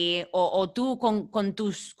o tú con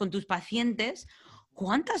tus pacientes,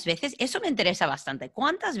 ¿cuántas veces, eso me interesa bastante,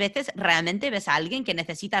 cuántas veces realmente ves a alguien que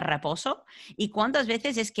necesita reposo y cuántas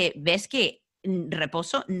veces es que ves que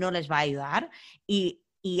reposo no les va a ayudar y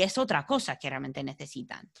es otra cosa que realmente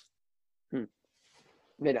necesitan? Mm.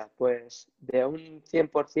 Mira, pues de un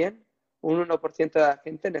 100%, un 1% de la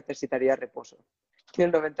gente necesitaría reposo y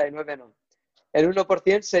el 99% no. El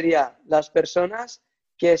 1% sería las personas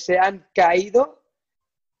que se han caído,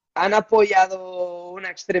 han apoyado una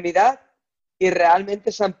extremidad y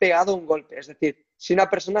realmente se han pegado un golpe. Es decir, si una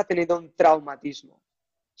persona ha tenido un traumatismo.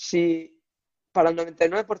 Si para el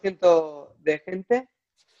 99% de gente,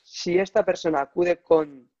 si esta persona acude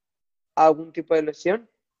con algún tipo de lesión,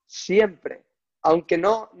 siempre, aunque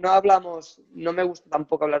no hablamos, no me gusta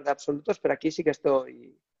tampoco hablar de absolutos, pero aquí sí que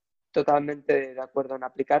estoy totalmente de acuerdo en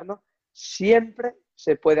aplicarlo, siempre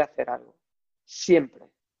se puede hacer algo, siempre.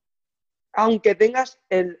 Aunque tengas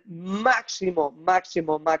el máximo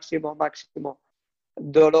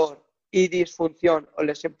dolor y disfunción o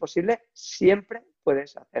lesión posible, siempre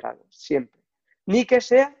puedes hacer algo, siempre. Ni que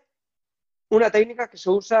sea una técnica que se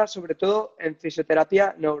usa sobre todo en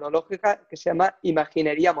fisioterapia neurológica que se llama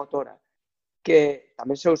imaginería motora, que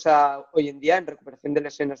también se usa hoy en día en recuperación de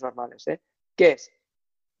lesiones normales, que es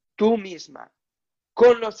tú misma,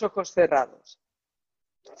 con los ojos cerrados,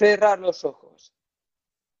 cerrar los ojos,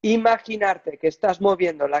 imaginarte que estás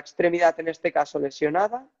moviendo la extremidad, en este caso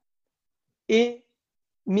lesionada, y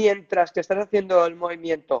mientras que estás haciendo el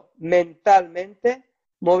movimiento mentalmente,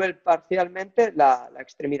 mover parcialmente la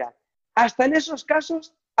extremidad. Hasta en esos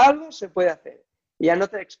casos algo se puede hacer. Y ya no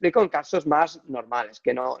te explico en casos más normales,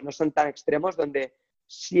 que no son tan extremos, donde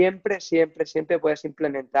siempre puedes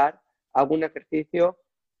implementar algún ejercicio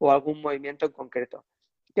o algún movimiento en concreto.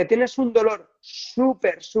 ¿Que tienes un dolor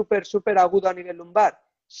súper agudo a nivel lumbar?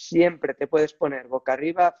 Siempre te puedes poner boca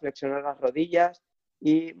arriba, flexionar las rodillas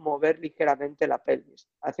y mover ligeramente la pelvis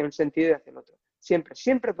hacia un sentido y hacia el otro.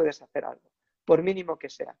 Siempre puedes hacer algo, por mínimo que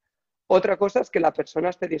sea. Otra cosa es que la persona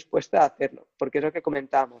esté dispuesta a hacerlo, porque es lo que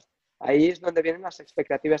comentábamos. Ahí es donde vienen las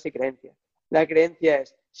expectativas y creencias. La creencia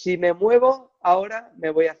es, si me muevo ahora me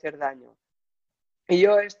voy a hacer daño. Y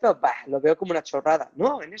yo esto lo veo como una chorrada.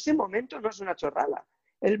 No, en ese momento no es una chorrada.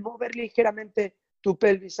 El mover ligeramente tu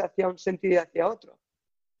pelvis hacia un sentido y hacia otro.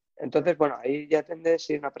 Entonces, bueno, ahí ya depende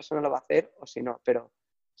si una persona lo va a hacer o si no, pero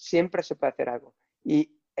siempre se puede hacer algo.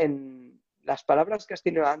 Y en las palabras que has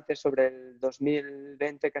tenido antes sobre el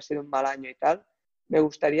 2020, que ha sido un mal año y tal, me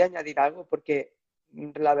gustaría añadir algo porque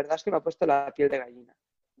la verdad es que me ha puesto la piel de gallina.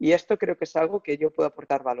 Y esto creo que es algo que yo puedo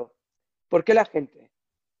aportar valor. ¿Por qué la gente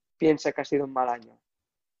piensa que ha sido un mal año?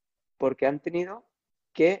 Porque han tenido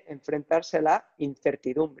que enfrentarse a la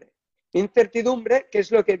incertidumbre. Incertidumbre, que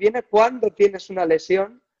es lo que viene cuando tienes una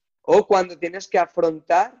lesión o cuando tienes que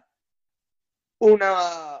afrontar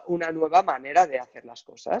una nueva manera de hacer las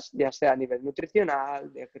cosas, ya sea a nivel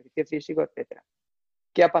nutricional, de ejercicio físico, etc.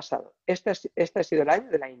 ¿Qué ha pasado? Este ha sido el año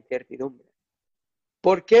de la incertidumbre.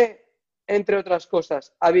 ¿Por qué, entre otras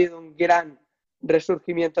cosas, ha habido un gran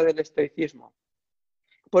resurgimiento del estoicismo?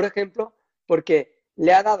 Por ejemplo, porque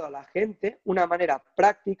le ha dado a la gente una manera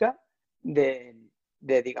práctica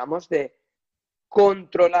digamos, de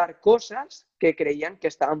controlar cosas que creían que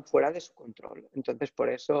estaban fuera de su control. Entonces, por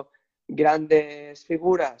eso, grandes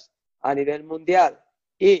figuras a nivel mundial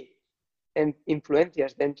y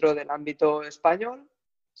influencias dentro del ámbito español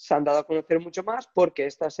se han dado a conocer mucho más porque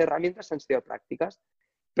estas herramientas han sido prácticas.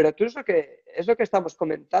 Pero tú es lo que estamos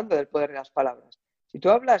comentando del poder de las palabras. Si tú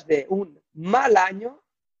hablas de un mal año,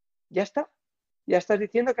 ya está. Ya estás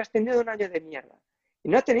diciendo que has tenido un año de mierda. Y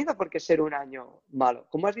no ha tenido por qué ser un año malo.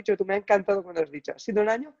 Como has dicho tú, me ha encantado cuando has dicho, ha sido un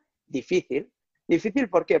año difícil. ¿Difícil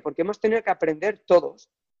por qué? Porque hemos tenido que aprender todos.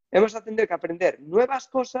 Hemos tenido que aprender nuevas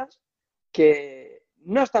cosas que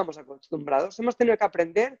no estamos acostumbrados. Hemos tenido que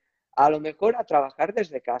aprender a lo mejor a trabajar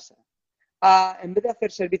desde casa. En vez de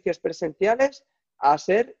hacer servicios presenciales, a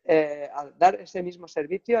dar ese mismo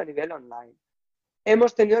servicio a nivel online.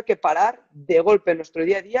 Hemos tenido que parar de golpe en nuestro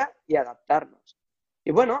día a día y adaptarnos.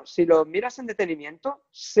 Y bueno, si lo miras en detenimiento,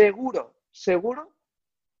 seguro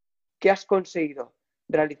que has conseguido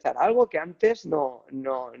realizar algo que antes no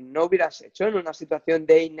hubieras hecho en una situación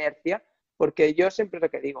de inercia, porque yo siempre lo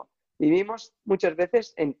que digo, vivimos muchas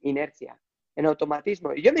veces en inercia, en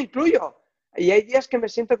automatismo, y yo me incluyo. Y hay días que me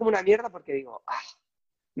siento como una mierda porque digo,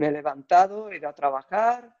 me he levantado, he ido a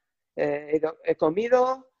trabajar, he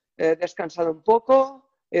comido, he descansado un poco,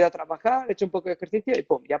 he ido a trabajar, he hecho un poco de ejercicio y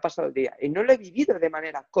 ¡pum! Ya ha pasado el día. Y no lo he vivido de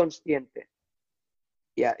manera consciente.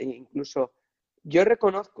 Incluso yo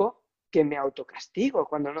reconozco que me autocastigo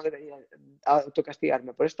cuando no debería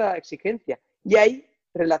autocastigarme por esta exigencia. Y ahí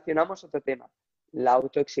relacionamos otro tema, la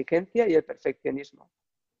autoexigencia y el perfeccionismo.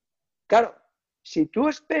 Claro, si tú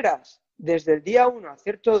esperas desde el día 1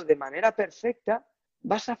 hacer todo de manera perfecta,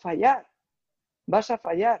 vas a fallar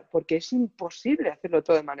porque es imposible hacerlo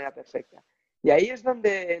todo de manera perfecta. Y ahí es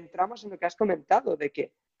donde entramos en lo que has comentado, de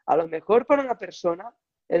que a lo mejor para una persona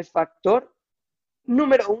el factor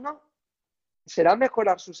número 1 será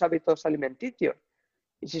mejorar sus hábitos alimenticios.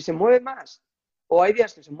 Y si se mueve más o hay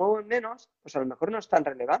días que se mueven menos, pues a lo mejor no es tan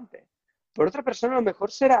relevante. Por otra persona a lo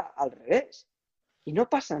mejor será al revés y no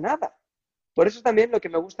pasa nada. Por eso también lo que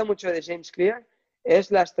me gusta mucho de James Clear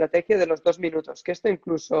es la estrategia de los 2 minutos, que esto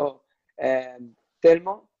incluso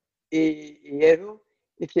Telmo y Edu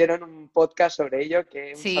hicieron un podcast sobre ello,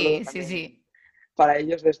 que un saludo Sí, sí, también sí. para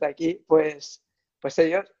ellos desde aquí, pues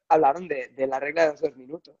ellos hablaron de la regla de los 2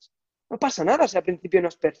 minutos. No pasa nada si al principio no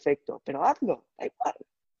es perfecto, pero hazlo, da igual,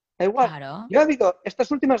 da igual. Claro. Yo he habido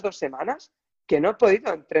estas últimas 2 semanas que no he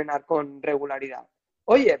podido entrenar con regularidad.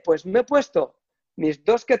 Oye, pues me he puesto mis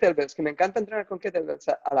 2 kettlebells, que me encanta entrenar con kettlebells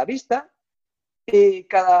a la vista, y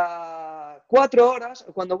cada 4 horas,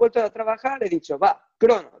 cuando he vuelto a trabajar, he dicho, va,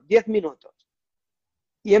 crono, 10 minutos.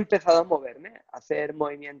 Y he empezado a moverme, a hacer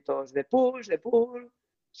movimientos de push, de pull,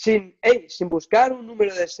 sin buscar un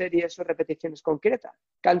número de series o repeticiones concretas,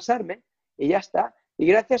 cansarme y ya está. Y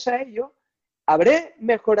gracias a ello, ¿habré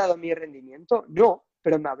mejorado mi rendimiento? No,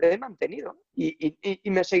 pero me habré mantenido y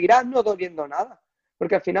me seguirá no doliendo nada.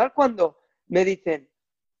 Porque al final cuando me dicen,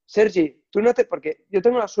 Sergi, tú no te... Porque yo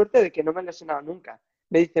tengo la suerte de que no me he lesionado nunca.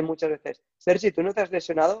 Me dicen muchas veces, Sergi, tú no te has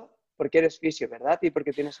lesionado porque eres fisio, ¿verdad? Y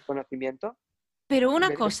porque tienes el conocimiento. Pero Y una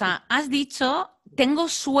me digo, cosa, has dicho, tengo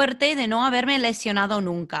suerte de no haberme lesionado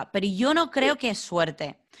nunca, pero yo no creo sí. que es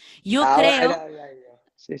suerte. Yo Ahora, creo,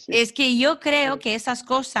 sí, sí. es que yo creo que esas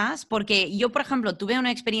cosas, porque yo, por ejemplo, tuve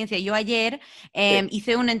una experiencia, yo ayer Sí,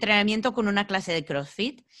 hice un entrenamiento con una clase de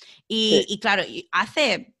CrossFit sí, y claro,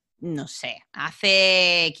 hace, no sé,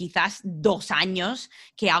 hace quizás 2 años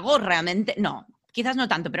que hago realmente, no. Quizás no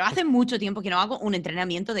tanto, pero hace mucho tiempo que no hago un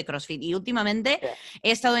entrenamiento de CrossFit y últimamente yeah,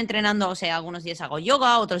 he estado entrenando, o sea, algunos días hago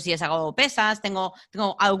yoga, otros días hago pesas, tengo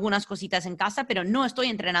algunas cositas en casa, pero no estoy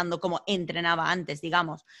entrenando como entrenaba antes,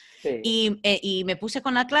 digamos. sí, Y me puse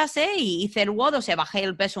con la clase y hice el WOD, o sea, bajé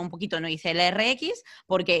el peso un poquito, no hice el RX,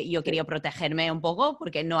 porque yo sí, quería protegerme un poco,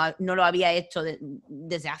 porque no lo había hecho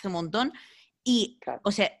desde hace un montón. Y, claro,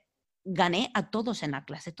 o sea, gané a todos en la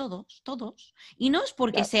clase, todos, todos. Y no es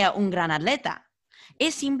porque claro, sea un gran atleta,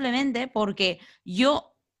 es simplemente porque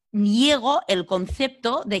yo niego el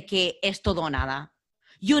concepto de que es todo o nada.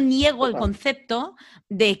 Yo niego el total, concepto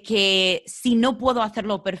de que si no puedo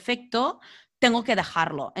hacerlo perfecto, tengo que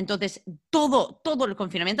dejarlo. Entonces, todo el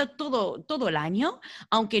confinamiento, todo el año,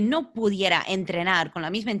 aunque no pudiera entrenar con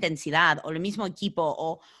la misma intensidad o el mismo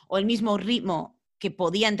equipo o el mismo ritmo que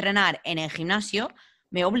podía entrenar en el gimnasio,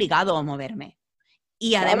 me he obligado a moverme.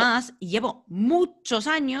 Y claro, además llevo muchos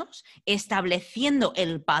años estableciendo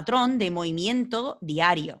el patrón de movimiento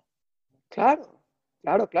diario. claro,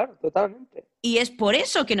 claro, claro, totalmente. Y es por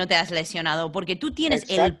eso que no te has lesionado, porque tú tienes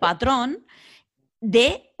el Exacto, patrón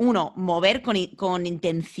de, uno, mover con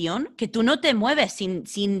intención, que tú no te mueves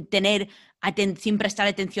sin prestar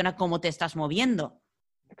atención a cómo te estás moviendo.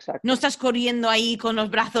 No exacto. estás corriendo ahí con los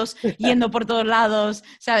brazos yendo por todos lados,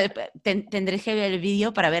 ¿sabes? Tendréis que ver el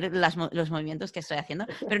vídeo para ver los movimientos que estoy haciendo,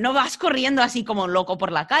 pero no vas corriendo así como un loco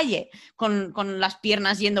por la calle, con las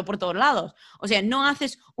piernas yendo por todos lados. O sea, no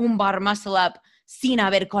haces un bar muscle up sin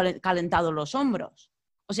haber calentado los hombros.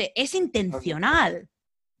 O sea, es Totalmente, intencional.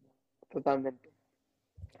 totalmente.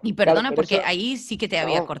 Y Claro, perdona por porque eso, ahí sí que te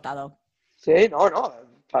había no, cortado. sí, no, no,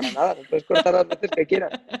 para nada, me puedes cortar las veces que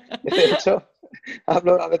quieras. De hecho,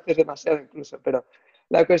 hablo a veces demasiado incluso, pero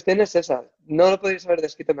la cuestión es esa, no lo podéis haber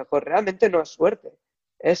descrito mejor, realmente no es suerte,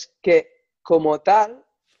 es que como tal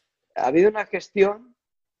ha habido una gestión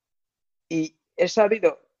y he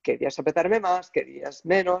sabido qué días apretarme más, qué días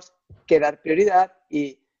menos, qué dar prioridad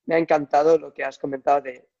y me ha encantado lo que has comentado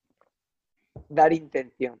de dar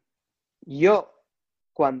intención. Yo,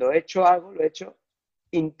 cuando he hecho algo, lo he hecho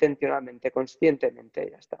intencionalmente, conscientemente,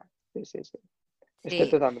 ya está. Sí, sí, sí. Estoy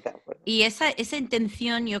Sí. totalmente de acuerdo. Y esa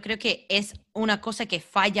intención yo creo que es una cosa que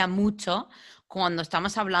falla mucho cuando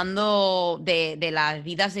estamos hablando de las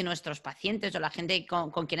vidas de nuestros pacientes o la gente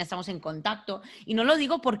con quien estamos en contacto. Y no lo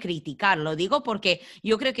digo por criticar, lo digo porque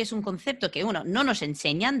yo creo que es un concepto que, uno, no nos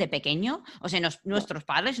enseñan de pequeño, o sea, No, nuestros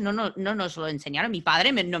padres no nos lo enseñaron. Mi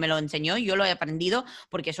padre no me lo enseñó, yo lo he aprendido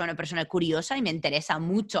porque soy una persona curiosa y me interesa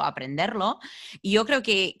mucho aprenderlo. Y yo creo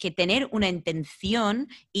que tener una intención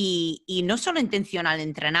y no solo intención al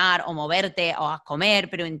entrenar o moverte o a comer,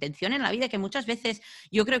 pero intención en la vida que muchas veces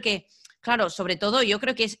yo creo que, claro, sobre todo yo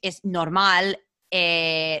creo que es normal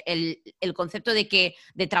el concepto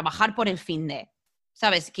de trabajar por el fin de,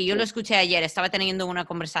 ¿sabes? Que yo lo escuché ayer, estaba teniendo una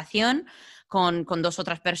conversación con dos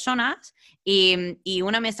otras personas y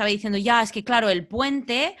una me estaba diciendo, ya, es que claro, el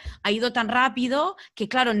puente ha ido tan rápido que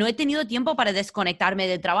claro, no he tenido tiempo para desconectarme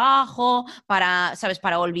del trabajo, para, ¿sabes?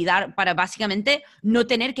 Para olvidar, para básicamente no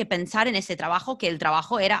tener que pensar en ese trabajo, que el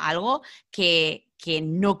trabajo era algo que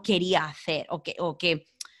no quería hacer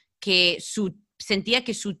que sentía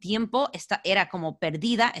que su tiempo era como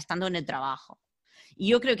perdida estando en el trabajo. Y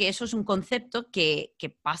yo creo que eso es un concepto que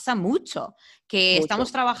pasa mucho, que estamos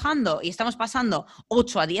Mucho. trabajando y estamos pasando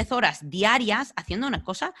 8 a 10 horas diarias haciendo una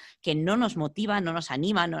cosa que no nos motiva, no nos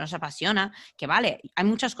anima, no nos apasiona, que vale, hay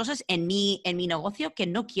muchas cosas en mi negocio que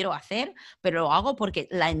no quiero hacer, pero lo hago porque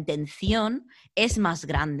la intención es más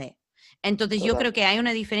grande. Entonces yo creo Total. que hay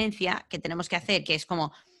una diferencia que tenemos que hacer, que es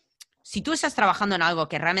como, si tú estás trabajando en algo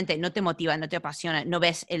que realmente no te motiva, no te apasiona, no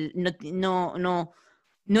ves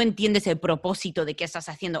no entiendes el propósito de qué estás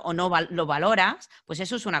haciendo o no lo valoras, pues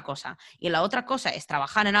eso es una cosa. Y la otra cosa es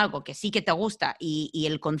trabajar en algo que sí que te gusta y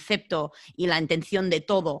el concepto y la intención de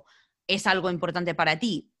todo es algo importante para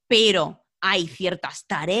ti, pero hay ciertas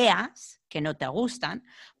tareas que no te gustan,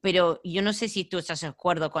 pero yo no sé si tú estás de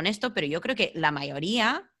acuerdo con esto, pero yo creo que la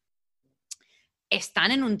mayoría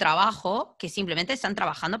están en un trabajo que simplemente están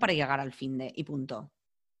trabajando para llegar al fin de y punto.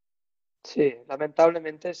 Sí,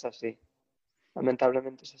 lamentablemente es así.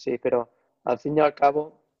 Lamentablemente es así, pero al fin y al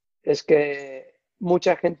cabo es que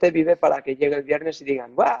mucha gente vive para que llegue el viernes y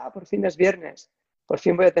digan, ¡guau! Por fin es viernes, por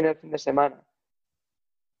fin voy a tener fin de semana.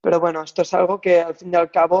 Pero bueno, esto es algo que al fin y al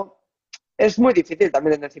cabo es muy difícil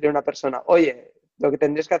también decirle a una persona, oye, lo que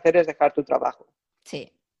tendrías que hacer es dejar tu trabajo, Sí,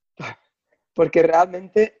 porque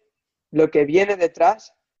realmente lo que viene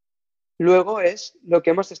detrás luego es lo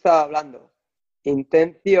que hemos estado hablando,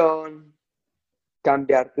 intención,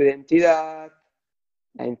 cambiar tu identidad,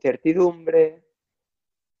 la incertidumbre.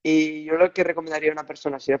 Y yo lo que recomendaría a una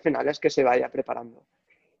persona así al final es que se vaya preparando.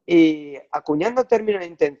 Y acuñando el término de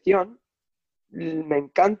intención, me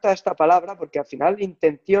encanta esta palabra porque al final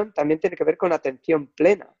intención también tiene que ver con atención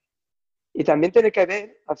plena. Y también tiene que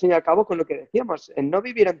ver, al fin y al cabo, con lo que decíamos, en no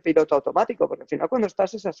vivir en piloto automático, porque al final cuando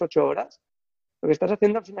estás esas 8 horas, lo que estás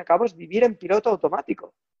haciendo al fin y al cabo es vivir en piloto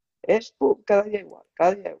automático. Es cada día igual,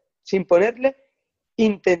 cada día igual, sin ponerle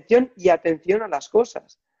intención y atención a las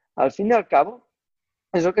cosas. Al fin y al cabo,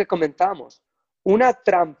 es lo que comentábamos. Una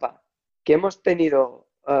trampa que hemos tenido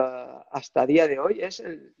hasta el día de hoy es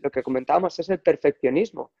lo que comentábamos, es el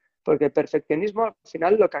perfeccionismo. Porque el perfeccionismo al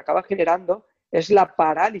final lo que acaba generando es la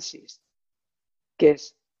parálisis, que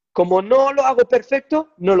es, como no lo hago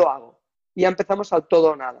perfecto, no lo hago. Y ya empezamos al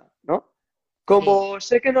todo o nada, ¿no? sí. Como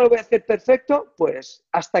sé que no lo voy a hacer perfecto, pues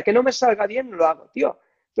hasta que no me salga bien no lo hago, tío.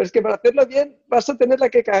 Pero es que para hacerlo bien vas a tenerla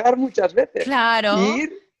que cagar muchas veces y Claro,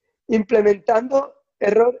 ir implementando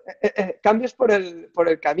cambios por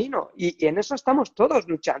el camino. Y en eso estamos todos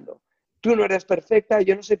luchando. Tú no eres perfecta,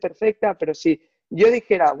 yo no soy perfecta, pero si yo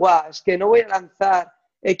dijera, guau, es que no voy a lanzar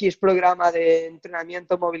X programa de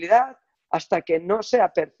entrenamiento movilidad hasta que no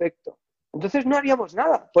sea perfecto. Entonces no haríamos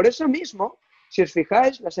nada. Por eso mismo, si os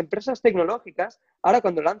fijáis, las empresas tecnológicas, ahora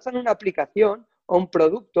cuando lanzan una aplicación o un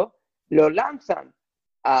producto, lo lanzan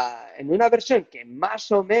en una versión que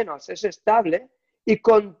más o menos es estable y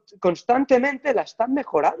constantemente la están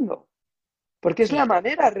mejorando. Porque es la sí.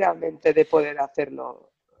 manera realmente de poder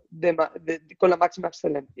hacerlo con la máxima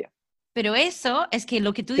excelencia. Pero eso es que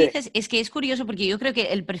lo que tú Sí, dices es que es curioso porque yo creo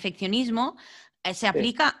que el perfeccionismo se sí,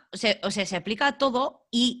 aplica, o sea, se aplica a todo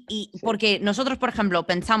y sí, porque nosotros, por ejemplo,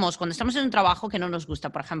 pensamos cuando estamos en un trabajo que no nos gusta,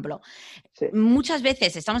 por ejemplo, sí, muchas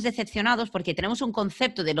veces estamos decepcionados porque tenemos un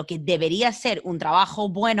concepto de lo que debería ser un trabajo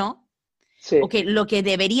bueno o sí, que lo que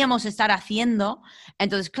deberíamos estar haciendo.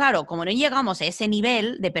 Entonces, claro, como no llegamos a ese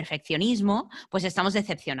nivel de perfeccionismo, pues estamos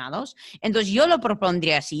decepcionados. Entonces, yo lo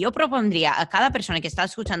propondría así. Yo propondría a cada persona que está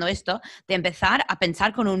escuchando esto de empezar a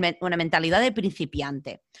pensar con una mentalidad de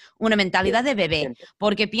principiante, una mentalidad de bebé, 100%.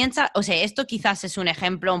 porque piensa, o sea, esto quizás es un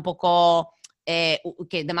ejemplo un poco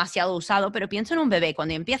que demasiado usado, pero pienso en un bebé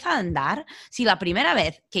cuando empieza a andar, si la primera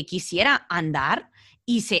vez que quisiera andar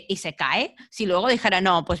y se cae, si luego dijera,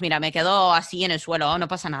 no, pues mira, me quedo así en el suelo, no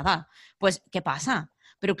pasa nada, pues, ¿qué pasa?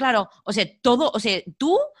 Pero claro, o sea, todo, o sea,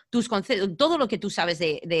 tú, tus conceptos, todo lo que tú sabes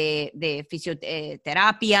de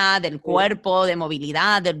fisioterapia, del Sí, cuerpo, de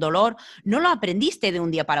movilidad, del dolor, no lo aprendiste de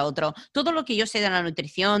un día para otro. Todo lo que yo sé de la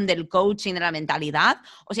nutrición, del coaching, de la mentalidad,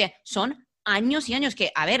 o sea, son años y años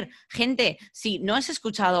que, a ver, gente, si no has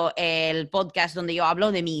escuchado el podcast donde yo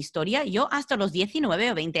hablo de mi historia, yo hasta los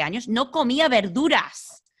 19 o 20 años no comía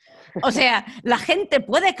verduras. O sea, la gente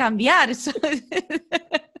puede cambiar.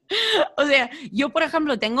 O sea, yo, por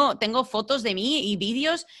ejemplo, tengo fotos de mí y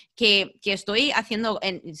vídeos que estoy haciendo,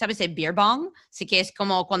 ¿sabes? El beer bong, sí que es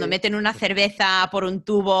como cuando Sí, meten una cerveza por un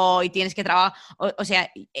tubo y tienes que trabajar. O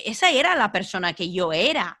sea, esa era la persona que yo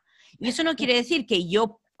era. Y eso no quiere decir que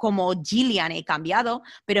yo como Gillian he cambiado,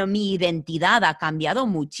 pero mi identidad ha cambiado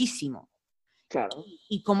muchísimo. claro,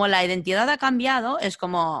 Y como la identidad ha cambiado, es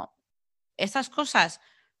como esas cosas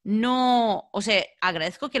no, o sea,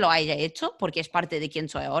 agradezco que lo haya hecho porque es parte de quién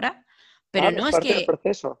soy ahora, pero claro, no es es parte del que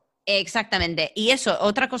proceso. exactamente. Y eso,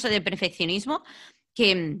 otra cosa del perfeccionismo,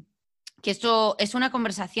 que, que esto es una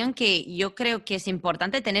conversación que yo creo que es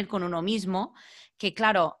importante tener con uno mismo, que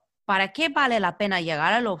claro, ¿para qué vale la pena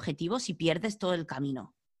llegar al objetivo si pierdes todo el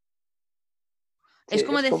camino? Sí, Es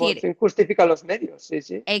como es como el decir, fin justifica los medios, sí,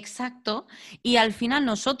 sí, exacto, y al final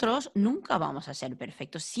nosotros nunca vamos a ser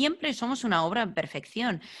perfectos, siempre somos una obra en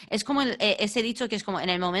perfección. Es como ese dicho que es como en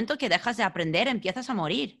el momento que dejas de aprender empiezas a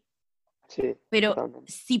morir. sí, Pero totalmente.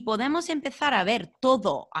 si podemos empezar a ver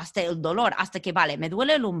todo, hasta el dolor, hasta que, vale, me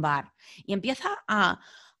duele el lumbar, y empieza a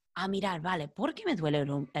mirar, vale, ¿por qué me duele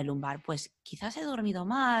el lumbar? Pues quizás he dormido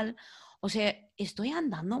mal, o sea, estoy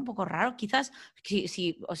andando un poco raro, quizás,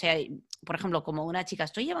 o sea, por ejemplo, como una chica,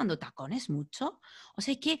 estoy llevando tacones mucho, o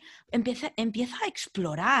sea, que empieza a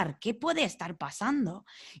explorar qué puede estar pasando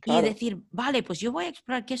y Claro, decir, vale, pues yo voy a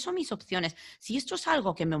explorar qué son mis opciones. Si esto es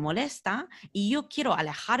algo que me molesta y yo quiero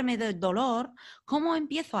alejarme del dolor, ¿cómo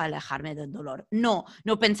empiezo a alejarme del dolor? No,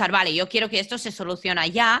 no pensar, vale, yo quiero que esto se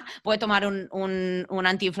solucione ya, voy a tomar un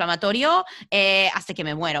antiinflamatorio hasta que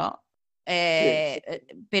me muero. sí,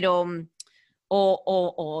 Pero,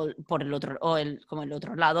 o por el otro, como el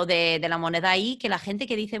otro lado de la moneda ahí, que la gente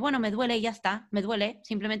que dice, bueno, me duele y ya está, me duele,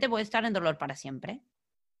 simplemente voy a estar en dolor para siempre.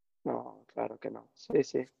 no, claro que no, sí,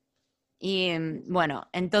 sí, Y bueno,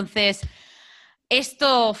 entonces,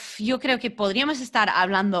 esto yo creo que podríamos estar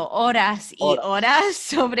hablando horas y horas, horas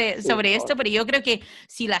sí, sobre esto, horas. pero yo creo que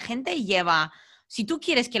si tú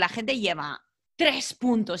quieres que la gente lleva 3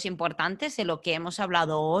 puntos importantes de lo que hemos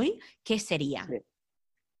hablado hoy, ¿qué sería? Sí.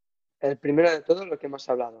 El primero de todo, lo que hemos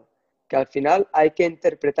hablado, que al final hay que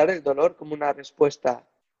interpretar el dolor como una respuesta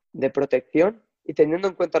de protección y teniendo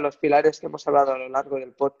en cuenta los pilares que hemos hablado a lo largo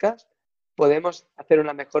del podcast, podemos hacer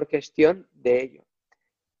una mejor gestión de ello.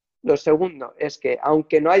 Lo segundo es que,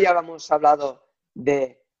 aunque no hayamos hablado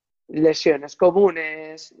de lesiones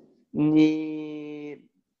comunes, ni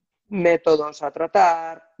métodos a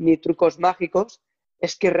tratar, ni trucos mágicos,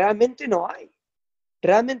 es que realmente no hay.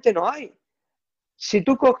 Si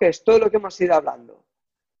tú coges todo lo que hemos ido hablando,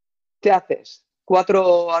 te haces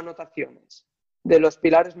 4 anotaciones de los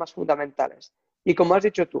pilares más fundamentales y como has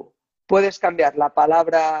dicho tú, puedes cambiar la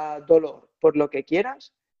palabra dolor por lo que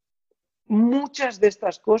quieras, muchas de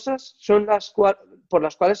estas cosas son por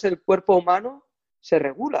las cuales el cuerpo humano se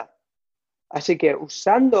regula. Así que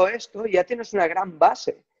usando esto ya tienes una gran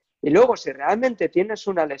base. Y luego, si realmente tienes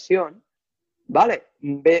una lesión, vale,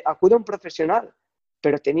 acude a un profesional.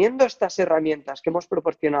 Pero teniendo estas herramientas que hemos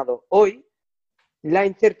proporcionado hoy, la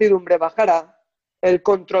incertidumbre bajará, el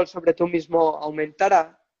control sobre tú mismo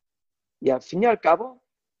aumentará y al fin y al cabo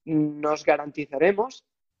nos garantizaremos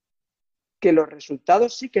que los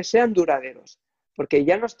resultados sí que sean duraderos, porque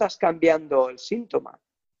ya no estás cambiando el síntoma,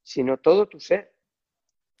 sino todo tu ser.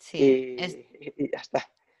 Sí, Y ya está.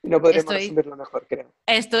 No podremos estoy resumirlo mejor, creo.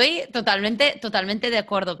 Estoy totalmente, totalmente de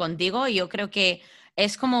acuerdo contigo y yo creo que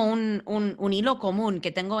es como un hilo común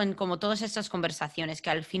que tengo en como todas estas conversaciones, que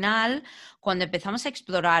al final, cuando empezamos a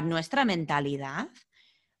explorar nuestra mentalidad,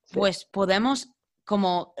 Sí, pues podemos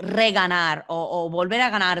como reganar o volver a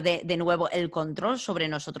ganar de nuevo el control sobre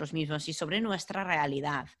nosotros mismos y sobre nuestra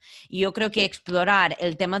realidad. Y yo creo que sí, explorar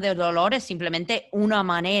el tema del dolor es simplemente una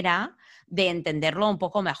manera de entenderlo un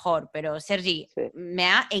poco mejor. Pero Sergi, sí, me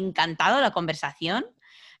ha encantado la conversación.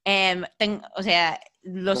 O sea,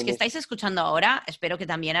 los lo que mismo. estáis escuchando ahora, espero que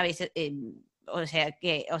también habéis... o sea,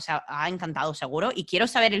 que os ha encantado seguro. Y quiero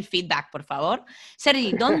saber el feedback, por favor.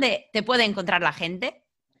 Sergi, ¿dónde te puede encontrar la gente?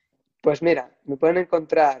 Pues mira, me pueden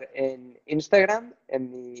encontrar en Instagram, en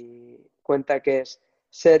mi cuenta que es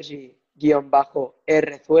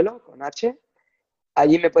Sergi-Herrezuelo con H.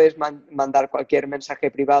 Allí me podéis mandar cualquier mensaje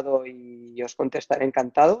privado y os contestaré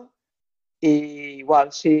encantado. Y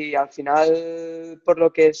igual, si al final, por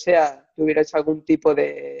lo que sea, tuvierais algún tipo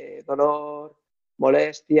de dolor,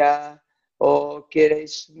 molestia o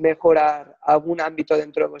queréis mejorar algún ámbito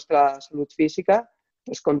dentro de vuestra salud física,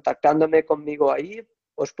 pues contactándome conmigo ahí,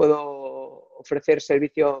 os puedo ofrecer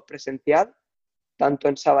servicio presencial, tanto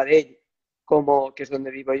en Sabadell, como, que es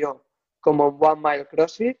donde vivo yo, como en One Mile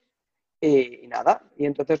CrossFit. Y nada, y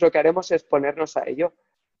entonces lo que haremos es ponernos a ello.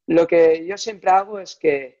 Lo que yo siempre hago es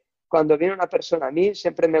que cuando viene una persona a mí,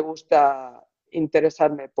 siempre me gusta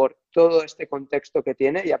interesarme por todo este contexto que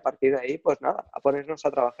tiene y a partir de ahí, pues nada, a ponernos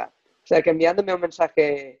a trabajar. O sea que enviándome un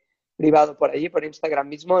mensaje privado por allí, por Instagram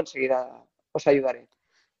mismo, enseguida os ayudaré.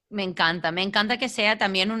 Me encanta que sea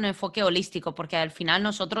también un enfoque holístico, porque al final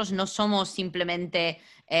nosotros no somos simplemente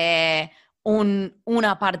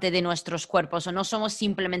una parte de nuestros cuerpos, o no somos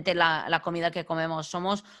simplemente la comida que comemos,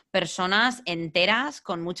 somos personas enteras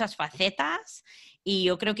con muchas facetas y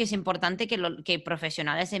yo creo que es importante que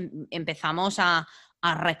profesionales empezamos a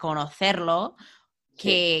reconocerlo,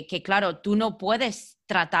 Sí, que claro, tú no puedes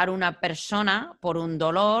tratar a una persona por un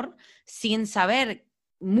dolor sin saber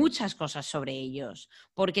muchas cosas sobre ellos,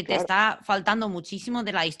 porque te claro, está faltando muchísimo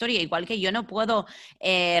de la historia, igual que yo no puedo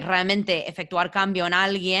realmente efectuar cambio en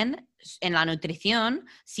alguien en la nutrición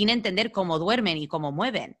sin entender cómo duermen y cómo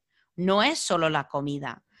mueven. No es solo la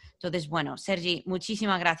comida. Entonces, bueno, Sergi,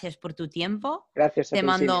 muchísimas gracias por tu tiempo. gracias a Te ti,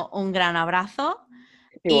 mando Silvia. un gran abrazo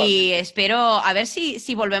y Igualmente. espero a ver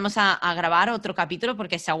si volvemos a grabar otro capítulo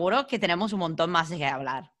porque seguro que tenemos un montón más de qué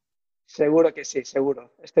hablar. Seguro que sí,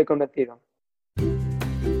 seguro. Estoy convencido.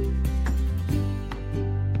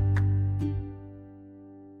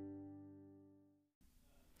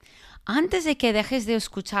 Antes de que dejes de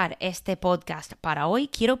escuchar este podcast para hoy,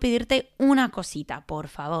 quiero pedirte una cosita, por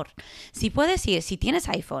favor. Si tienes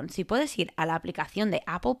iPhone, si puedes ir a la aplicación de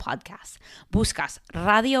Apple Podcasts, buscas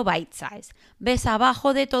Radio Bite Size, ves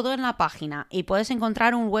abajo de todo en la página y puedes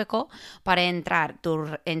encontrar un hueco para entregar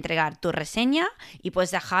tu reseña y puedes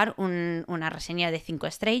dejar una reseña de 5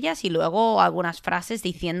 estrellas y luego algunas frases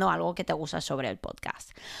diciendo algo que te gusta sobre el podcast.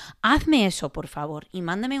 Hazme eso, por favor, y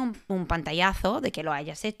mándame un pantallazo de que lo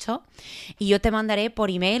hayas hecho y yo te mandaré por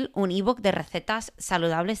email un ebook de recetas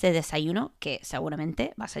saludables de desayuno que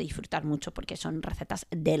seguramente vas a disfrutar mucho porque son recetas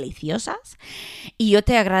deliciosas y yo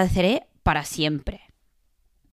te agradeceré para siempre.